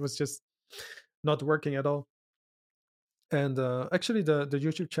because it was just not working at all. And actually, the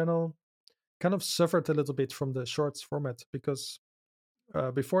YouTube channel kind of suffered a little bit from the shorts format because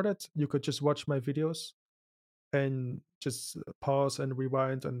before that you could just watch my videos and just pause and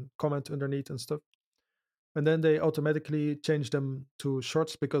rewind and comment underneath and stuff. And then they automatically changed them to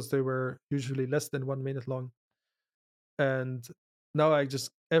shorts because they were usually less than 1 minute long. And now I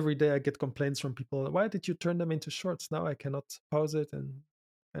just every day I get complaints from people. Why did you turn them into shorts? Now I cannot pause it, and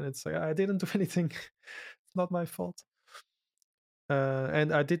it's like I didn't do anything. It's not my fault.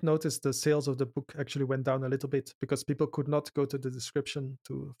 And I did notice the sales of the book actually went down a little bit because people could not go to the description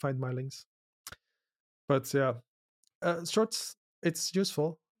to find my links. But yeah, shorts it's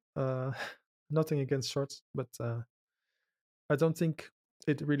useful. Uh, Nothing against shorts, but I don't think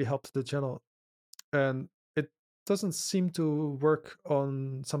it really helped the channel, and it doesn't seem to work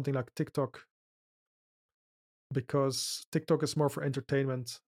on something like TikTok because TikTok is more for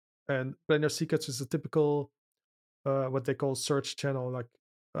entertainment, and Blender Secrets is a typical what they call search channel. Like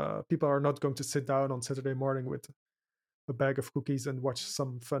people are not going to sit down on Saturday morning with a bag of cookies and watch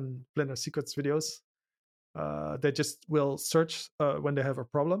some fun Blender Secrets videos. They just will search when they have a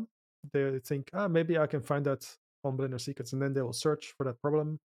problem. They think, maybe I can find that on Blender Secrets, and then they will search for that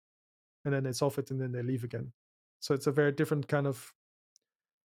problem, and then they solve it, and then they leave again. So it's a very different kind of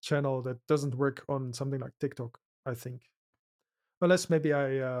channel that doesn't work on something like TikTok, I think. Unless maybe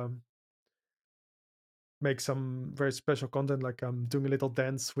I make some very special content, like I'm doing a little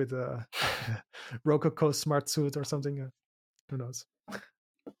dance with a Rococo smart suit or something. Who knows?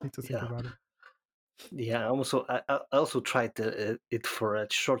 Need to think Yeah, about it. yeah. I also tried it for a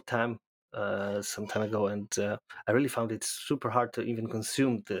short time some time ago, and I really found it super hard to even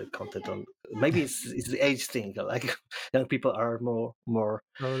consume the content on. Maybe it's the age thing. Like young people are more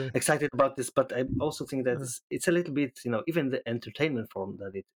Probably. excited about this, but I also think that Uh, it's a little bit even the entertainment form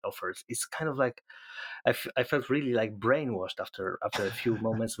that it offers. It's kind of like I felt really like brainwashed after a few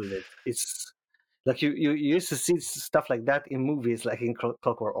moments with it. It's like you used to see stuff like that in movies, like in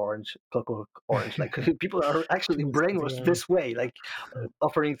Clockwork Orange. Like people are actually something, brainwashed this way, like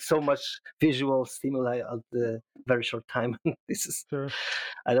offering so much visual stimuli at the very short time. This is, sure.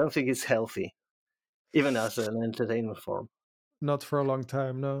 I don't think it's healthy, even as an entertainment form. Not for a long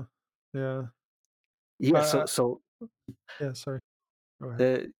time, no. Yeah. Yeah. Uh, So yeah, sorry. Go ahead.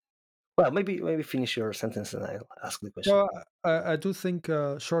 uh, well, maybe finish your sentence and I'll ask the question. Well, I do think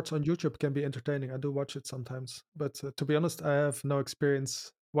shorts on YouTube can be entertaining. I do watch it sometimes. But to be honest, I have no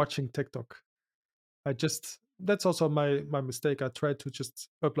experience watching TikTok. That's also my mistake. I tried to just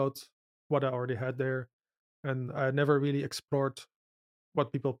upload what I already had there, and I never really explored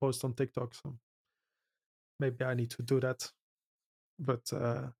what people post on TikTok. So maybe I need to do that. But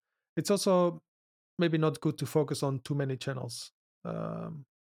it's also maybe not good to focus on too many channels. Um,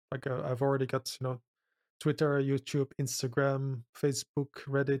 like I've already got Twitter, YouTube, Instagram, Facebook,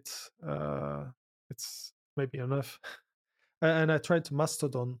 Reddit. It's maybe enough. And I tried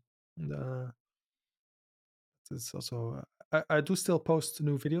Mastodon. Uh, It's also I do still post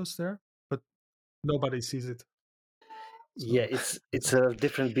new videos there, but nobody sees it. Yeah, So that's it's all. a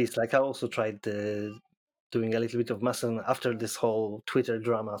different beast. Like I also tried doing a little bit of Mastodon after this whole Twitter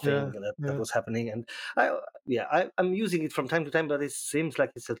drama thing Yeah, that yeah, was happening, and I'm using it from time to time, but it seems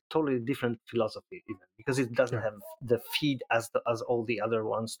like it's a totally different philosophy even, because it doesn't yeah. have the feed as all the other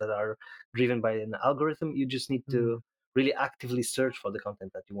ones that are driven by an algorithm. You just need to Mm, really actively search for the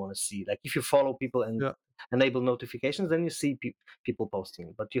content that you want to see. Like if you follow people and yeah, enable notifications, then you see people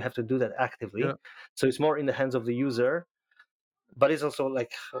posting, but you have to do that yeah. actively. So it's more in the hands of the user, but it's also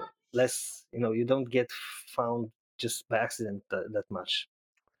like less, you don't get found just by accident that much,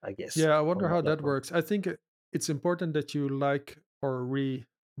 I guess, Yeah, I on wonder that how that platform. works. I think it's important that you like or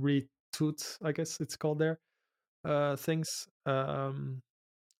retweet, I guess it's called there, things.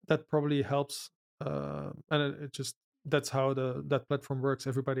 That probably helps. And it just that's how that platform works.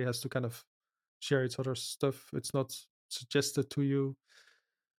 Everybody has to kind of share each other's stuff. It's not suggested to you.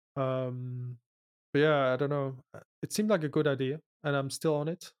 Um, but yeah, I don't know. It seemed like a good idea, and I'm still on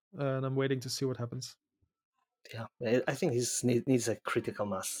it, and I'm waiting to see what happens. Yeah, I think this needs a critical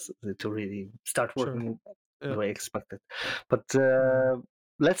mass to really start Sure. working the Yeah. way expected. But Mm.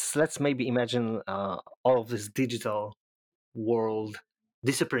 let's maybe imagine all of this digital world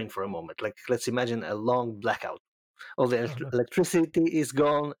disappearing for a moment. Like let's imagine a long blackout. All the Oh no. electricity is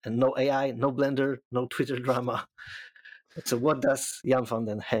gone, and no AI, no Blender, no Twitter drama. So what does Jan van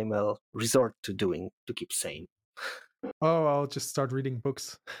den Hemel resort to doing to keep sane? Oh, I'll just start reading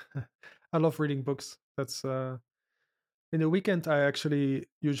books. I love reading books. That's in the weekend. I actually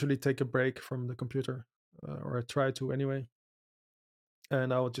usually take a break from the computer, or I try to anyway,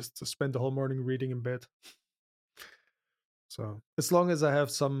 and I will just spend the whole morning reading in bed. So as long as I have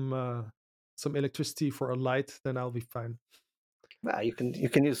some electricity for a light, then I'll be fine. Well, you can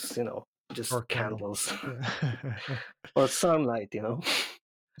use Or just candle. candles Yeah. or sunlight.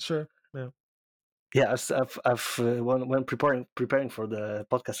 Sure. Yeah. Yeah, I've when preparing for the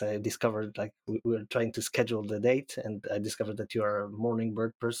podcast, I discovered like we were trying to schedule the date, and I discovered that you are a morning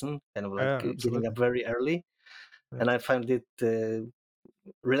bird person, kind of like Yeah. getting up Absolutely. very early, Yeah. and I find it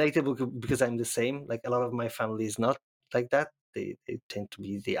relatable because I'm the same. Like a lot of my family is not like that. They tend to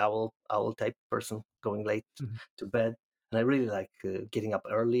be the owl type person, going late Mhm. to bed, and I really like getting up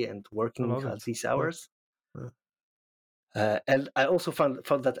early and I working love at it. these Yeah. hours. Yeah. And I also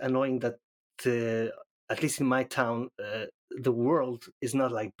found that annoying that at least in my town, the world is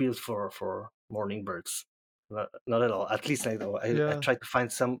not like built for morning birds. Not at all. At least I Yeah. try to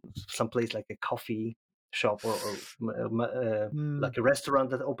find some place like a coffee shop or Mm, like a restaurant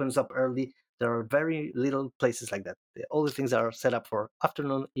that opens up early. There are very little places like that. All the things are set up for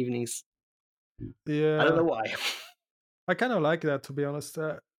afternoon, evenings. I don't yeah. know why. I kind of like that, to be honest.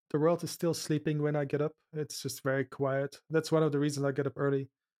 The world is still sleeping when I get up. It's just very quiet. That's one of the reasons I get up early.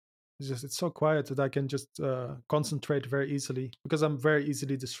 It's so quiet that I can just concentrate very easily because I'm very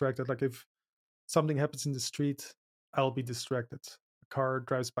easily distracted. Like if something happens in the street, I'll be distracted. A car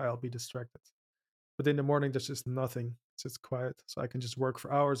drives by, I'll be distracted. But in the morning, there's just nothing. It's just quiet, so I can just work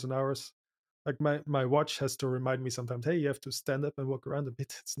for hours and hours. Like my watch has to remind me sometimes, hey, you have to stand up and walk around a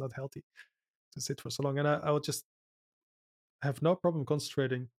bit. It's not healthy to sit for so long, and I will just have no problem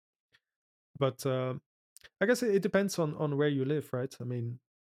concentrating. But I guess it depends on where you live, right? I mean,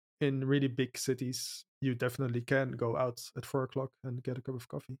 in really big cities, you definitely can go out at 4 o'clock and get a cup of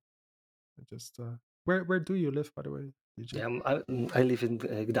coffee. Just where do you live, by the way, DJ? Yeah, I live in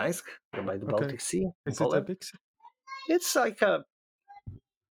Gdańsk, by the Okay, Baltic Sea in is it a Poland. big city? It's like a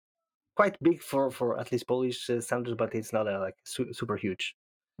quite big for at least Polish standards, but it's not a like super huge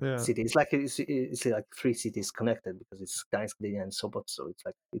Yeah, city. It's like three cities connected because it's Gdańsk, Gdynia, and Sopot, so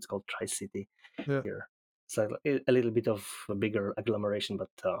it's called Tri City yeah. here. It's like a little bit of a bigger agglomeration, but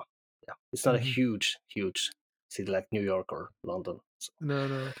yeah, it's not a Hmm. huge city like New York or London. So, No,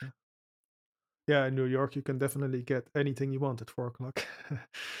 no, okay. Yeah, in New York, you can definitely get anything you want at 4 o'clock.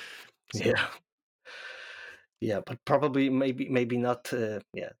 So yeah, yeah, but probably maybe not.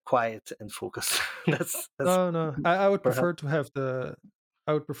 Yeah, quiet and focused. That's no, no, I would perhaps. prefer to have the.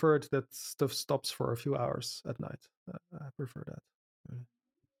 I would prefer it that stuff stops for a few hours at night. I prefer that.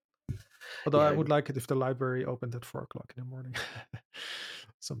 Yeah. Although I Yeah, would like it if the library opened at 4 o'clock in the morning.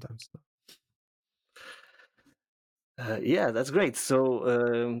 Sometimes. No. yeah, that's great.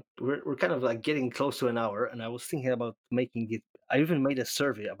 So we're kind of like getting close to an hour, and I was thinking about making it. I even made a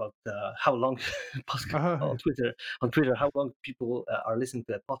survey about how long Yeah. on Twitter how long people are listening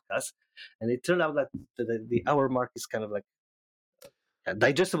to a podcast, and it turned out that the hour mark is kind of like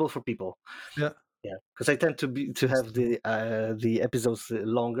digestible for people. Yeah. Yeah, because I tend to have Understandable. the episodes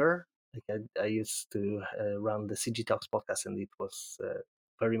longer. Like I used to run the CG Talks podcast, and it was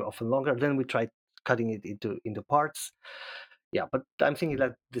very often longer. Then we tried cutting it into parts. Yeah, but I'm thinking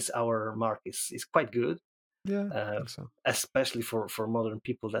that this hour mark is quite good, Yeah, I think so. especially for modern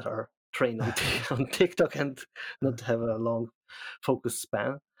people that are trained on on TikTok and Uh, not have a long focus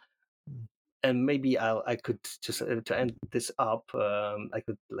span. mm. And maybe I could just to end this up. I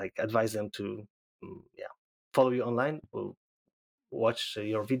could like advise them to yeah, follow you online, or watch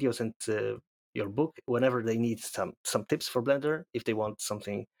your videos and your book whenever they need some tips for Blender. If they want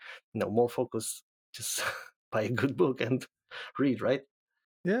something, more focused, just buy a good book and read. Right?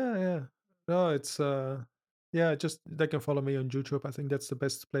 Yeah, yeah. No, it's yeah, just they can follow me on YouTube. I think that's the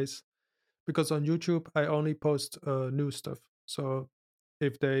best place because on YouTube I only post new stuff. So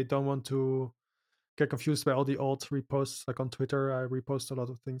if they don't want to get confused by all the old reposts, like on Twitter, I repost a lot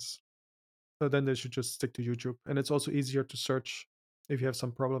of things. So then they should just stick to YouTube, and it's also easier to search. If you have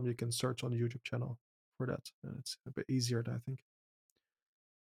some problem, you can search on the YouTube channel for that, and it's a bit easier, I think.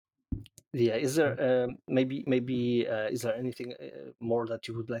 Yeah. Is there Yeah. maybe is there anything more that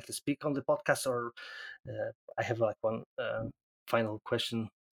you would like to speak on the podcast, or I have like one final question.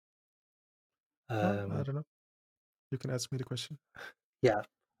 I Um, don't know. You can ask me the question. yeah,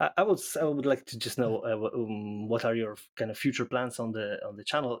 I would like to just know what are your kind of future plans on the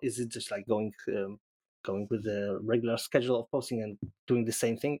channel. Is it just like going with the regular schedule of posting and doing the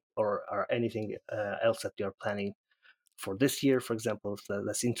same thing, or are anything else that you're planning for this year, for example,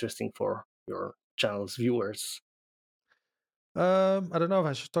 that's interesting for your channel's viewers? I don't know if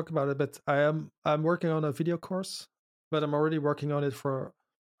I should talk about it, but I'm working on a video course, but I'm already working on it for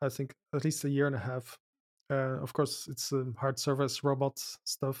I think at least a year and a half. Of course, it's hard service robot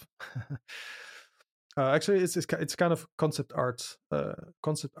stuff. Actually, it's kind of concept art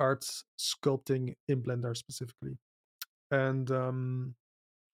sculpting in Blender specifically, and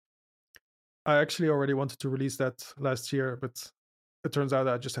I actually already wanted to release that last year, but it turns out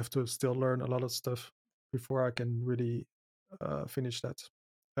I just have to still learn a lot of stuff before I can really finish that.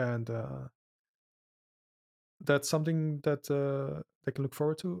 And that's something that they can look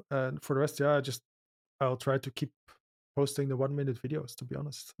forward to. And for the rest, yeah, I'll try to keep posting the 1 minute videos. To be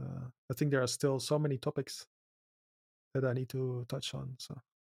honest, I think there are still so many topics that I need to touch on. So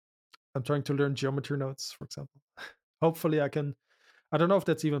I'm trying to learn geometry nodes, for example. Hopefully, I can. I don't know if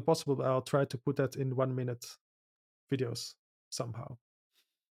that's even possible, but I'll try to put that in 1 minute videos somehow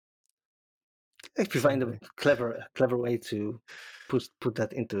If you find a someday. clever way to put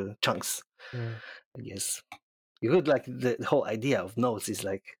that into chunks, Yeah, I guess you could like the whole idea of nodes is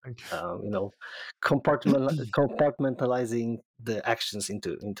like thank you. compartmentalizing the actions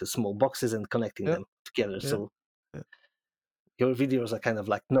into small boxes and connecting Yeah, them together. yeah, So yeah. your videos are kind of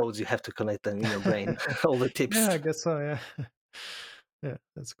like nodes. You have to connect them in your brain. All the tips. Yeah, I guess so. Yeah, yeah,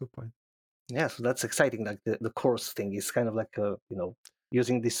 that's a good point. Yeah, so that's exciting. Like the course thing is kind of like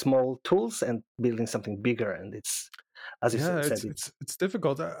using these small tools and building something bigger. And it's, as you Yeah, said, it's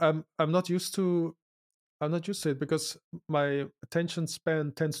difficult. I'm not used to it because my attention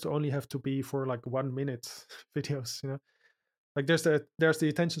span tends to only have to be for like 1 minute videos. Like there's the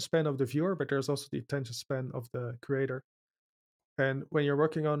attention span of the viewer, but there's also the attention span of the creator. And when you're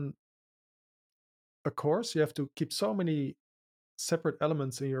working on a course, you have to keep so many separate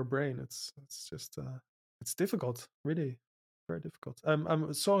elements in your brain. It's just it's difficult, really, very difficult.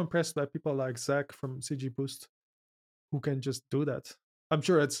 I'm so impressed by people like Zach from CG Boost who can just do that. I'm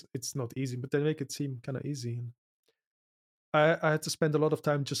sure it's not easy, but they make it seem kind of easy. And I had to spend a lot of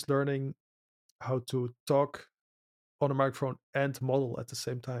time just learning how to talk on a microphone and model at the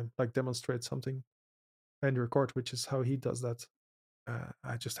same time, like demonstrate something and record, which is how he does that.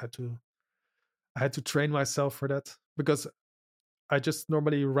 I just had to train myself for that because I just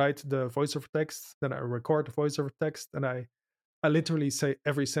normally write the voiceover text, then I record the voiceover text, and I literally say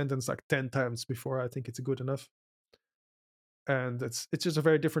every sentence like 10 times before I think it's good enough. And it's just a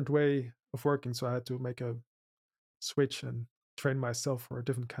very different way of working. So I had to make a switch and train myself for a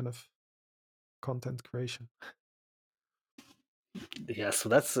different kind of content creation. yeah. So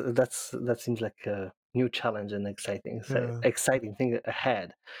that seems like a new challenge and Yeah, exciting thing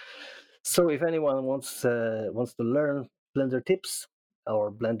ahead. So if anyone wants to learn Blender tips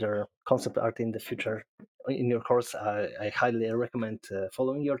or Blender concept art in the future in your course, I highly recommend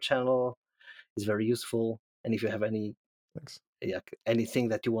following your channel. It's very useful. And if you have thanks. anything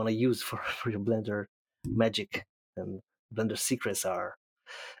that you want to use for your Blender magic, and Blender secrets are,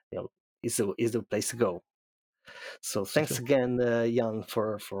 is the place to go. So Thank thanks you. again, Jan,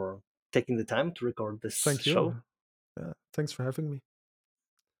 for taking the time to record this Thank show. you. Thanks for having me.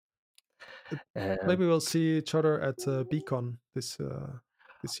 Uh, Um, Maybe we'll see each other at Beacon this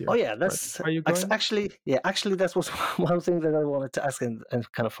this Oh year, yeah, right? that's Are you going? actually that was one thing that I wanted to ask and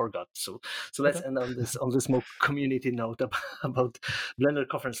kind of forgot. So let's Okay. end on this more community note about Blender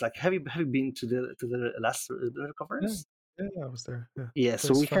conference. Like, have you been to the last Blender Yeah, conference? yeah, I was there. Yeah, Yeah, it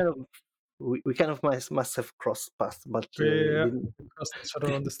so was fun. we kind of must have crossed paths, but Yeah, didn't. we crossed each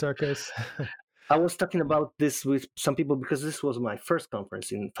other on the staircase. I was talking about this with some people because this was my first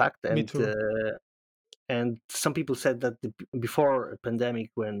conference, in fact, Me too. and some people said that before a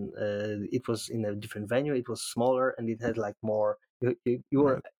pandemic, when it was in a different venue, it was smaller and it had like more. Right.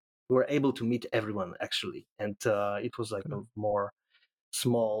 You were able to meet everyone actually, and it was like Okay. a more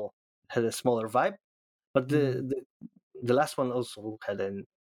small, had a smaller vibe. But Mm. the last one also had a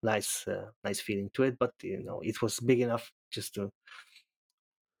nice feeling to it. But it was big enough just to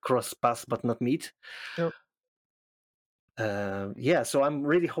cross paths but not meet. Yep. Yeah, so I'm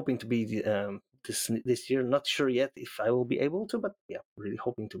really hoping to be this year. Not sure yet if I will be able to, but yeah, really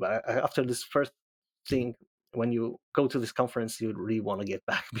hoping to. But after this first thing, when you go to this conference, you really want to get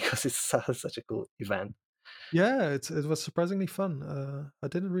back because it's such a cool event. Yeah, it was surprisingly fun. I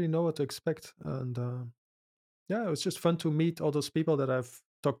didn't really know what to expect, and yeah, it was just fun to meet all those people that I've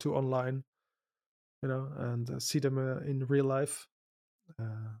talked to online, and see them in real life.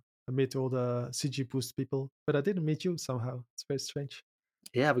 I met all the CG Boost people, but I didn't meet you somehow. It's very strange.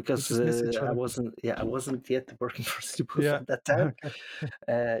 Yeah, We because just missed each I other. wasn't. Yeah, I wasn't yet working for Subsurface Yeah. at that time.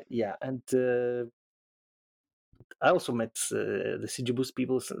 Okay. Yeah, and I also met the CG Boost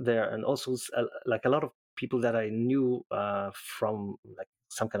people there, and also like a lot of people that I knew from like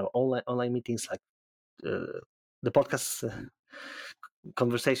some kind of online meetings, like the podcast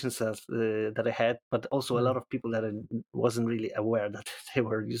conversations that I had, but also a lot Mm. of people that I wasn't really aware that they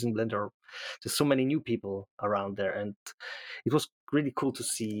were using Blender. There's so many new people around there, and it was really cool to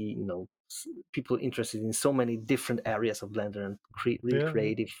see, people interested in so many different areas of Blender and really Yeah, yeah,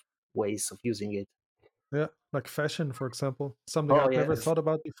 creative ways of using it. yeah. Like fashion, for example, something Oh I'd yeah, never thought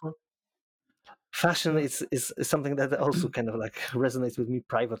about before. fashion Yeah. is something that also kind of like resonates with me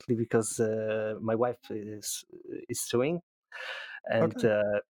privately because my wife is sewing, and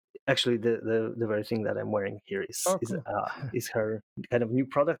Okay. actually the very thing that I'm wearing here Oh, cool. is her kind of new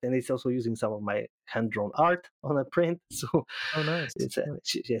product, and it's also using some of my hand drawn art on a print. So Oh, nice. it's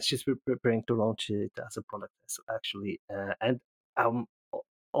Yeah. she's preparing to launch it as a product actually, and I'm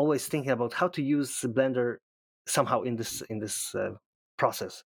always thinking about how to use Blender somehow in this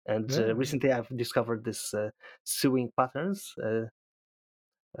process. And Yeah. recently, I've discovered this sewing patterns,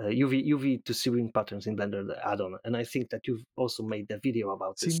 UV to sewing patterns in Blender, the add-on. And I think that you've also made a video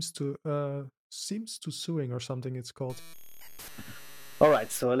about this. Seems to suing or something. It's called. All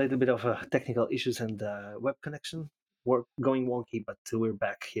right, so a little bit of technical issues and web connection work going wonky, but we're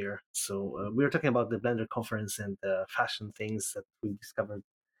back here. So we were talking about the Blender conference and fashion things that we discovered,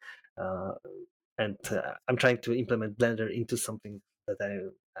 uh, and I'm trying to implement Blender into something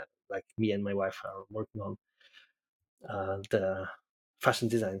that like me and my wife are working on, the fashion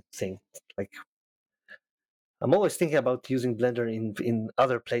design thing. Like, I'm always thinking about using Blender in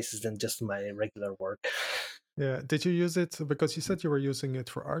other places than just my regular work. Yeah. Did you use it because you said you were using it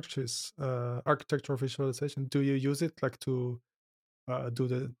for architectural visualization? Do you use it like to do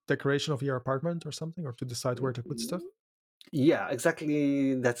the decoration of your apartment or something, or to decide where to put stuff? Yeah,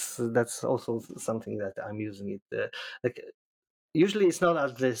 exactly. That's also something that I'm using it. Like, usually it's not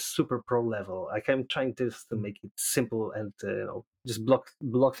at the super pro level. Like, I'm trying to Mm. make it simple and just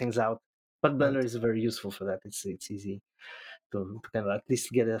block things out. But Blender Right. is very useful for that. It's easy to kind of at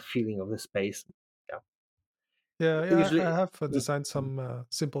least get a feeling of the space. Yeah. Yeah. Yeah. I Usually, have designed some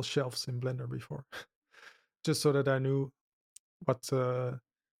simple shelves in Blender before, just so that I knew what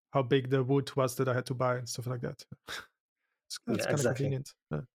how big the wood was that I had to buy and stuff like that. It's yeah, kind of exactly. convenient.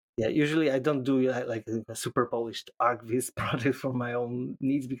 Yeah, usually I don't do like a super polished ArcViz project for my own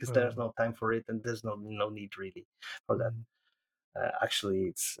needs because there's Um, no time for it and there's no need really for that. mm, Actually,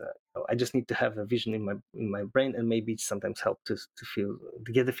 it's I just need to have a vision in my brain, and maybe it sometimes help to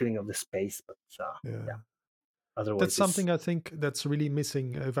get the feeling of the space. But yeah, yeah. That's otherwise it's something I think that's really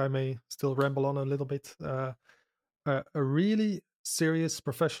missing. If I may still ramble on a little bit, a really serious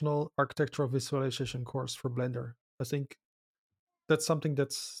professional architectural visualization course for Blender. I think that's something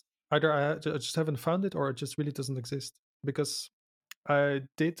that's either I just haven't found it or it just really doesn't exist. Because I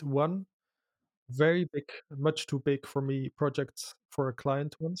did one very big, much too big for me project for a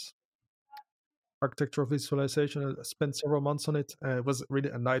client once, architectural visualization. I spent several months on it. And it was really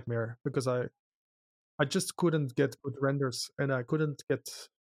a nightmare because I just couldn't get good renders and I couldn't get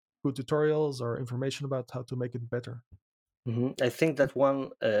good tutorials or information about how to make it better. I think that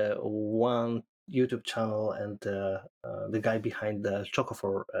one YouTube channel and the guy behind the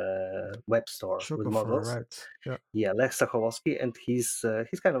Chocofor web store with Sugar, models. right? Yeah. Yeah, Lex Sokolowski, and he's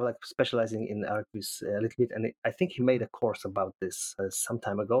kind of like specializing in Arcus a little bit, and I think he made a course about this some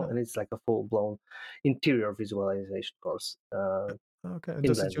time ago, and it's like a full-blown interior visualization course Okay. And in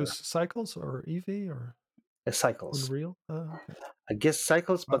does it Blender. use cycles or Eevee or Cycles. Unreal? Okay. I guess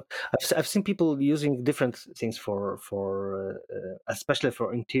cycles, but I've seen people using different things for especially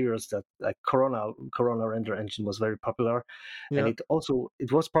for interiors. That like Corona render engine was very popular, and Yeah. it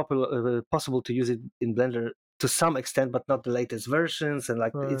was possible to use it in Blender to some extent, but not the latest versions. And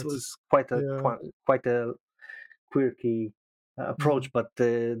like it Right. was quite Yeah. a quirky approach. But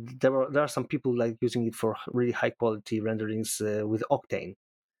there are some people like using it for really high quality renderings with Octane,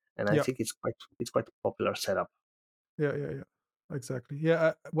 and I Yeah. think it's quite a popular setup. Yeah. Exactly.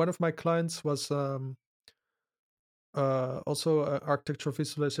 Yeah. One of my clients was also an architecture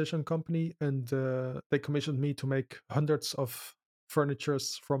visualization company, and they commissioned me to make hundreds of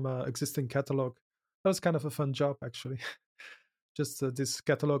furnitures from an existing catalog. That was kind of a fun job, actually. Just this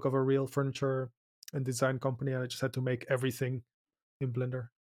catalog of a real furniture and design company, and I just had to make everything in Blender.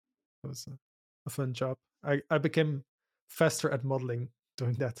 It was a fun job. I became faster at modeling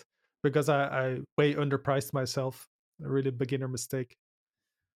doing that because I way underpriced myself, a really beginner mistake.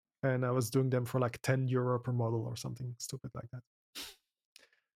 And I was doing them for like €10 per model or something stupid like that.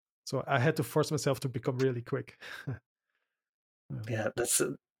 So I had to force myself to become really quick. Yeah, that's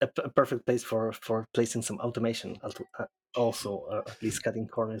a perfect place for placing some automation. Also, at least cutting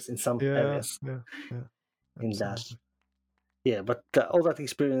corners in some Yeah, areas. yeah, In that, absolutely. yeah, but all that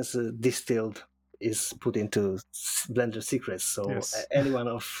experience distilled is put into Blender Secrets. So Yes. anyone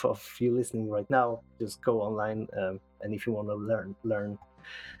of you listening right now, just go online, and if you want to learn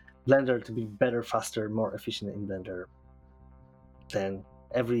Blender to be better, faster, more efficient in Blender, then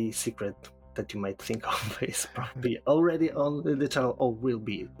every secret that you might think of is probably already on the channel or will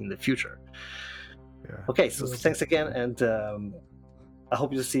be in the future. Yeah. Okay, so thanks again, and I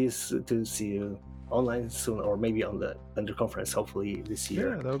hope to see you online soon, or maybe on the Blender conference, hopefully this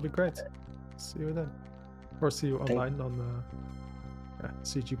year. Yeah, that would be great. See you then, or see you online on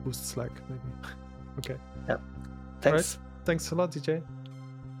CG Boost Slack maybe. Okay. Yeah. Thanks. All right. Thanks a lot, DJ.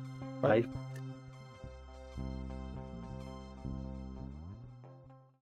 Bye. Bye.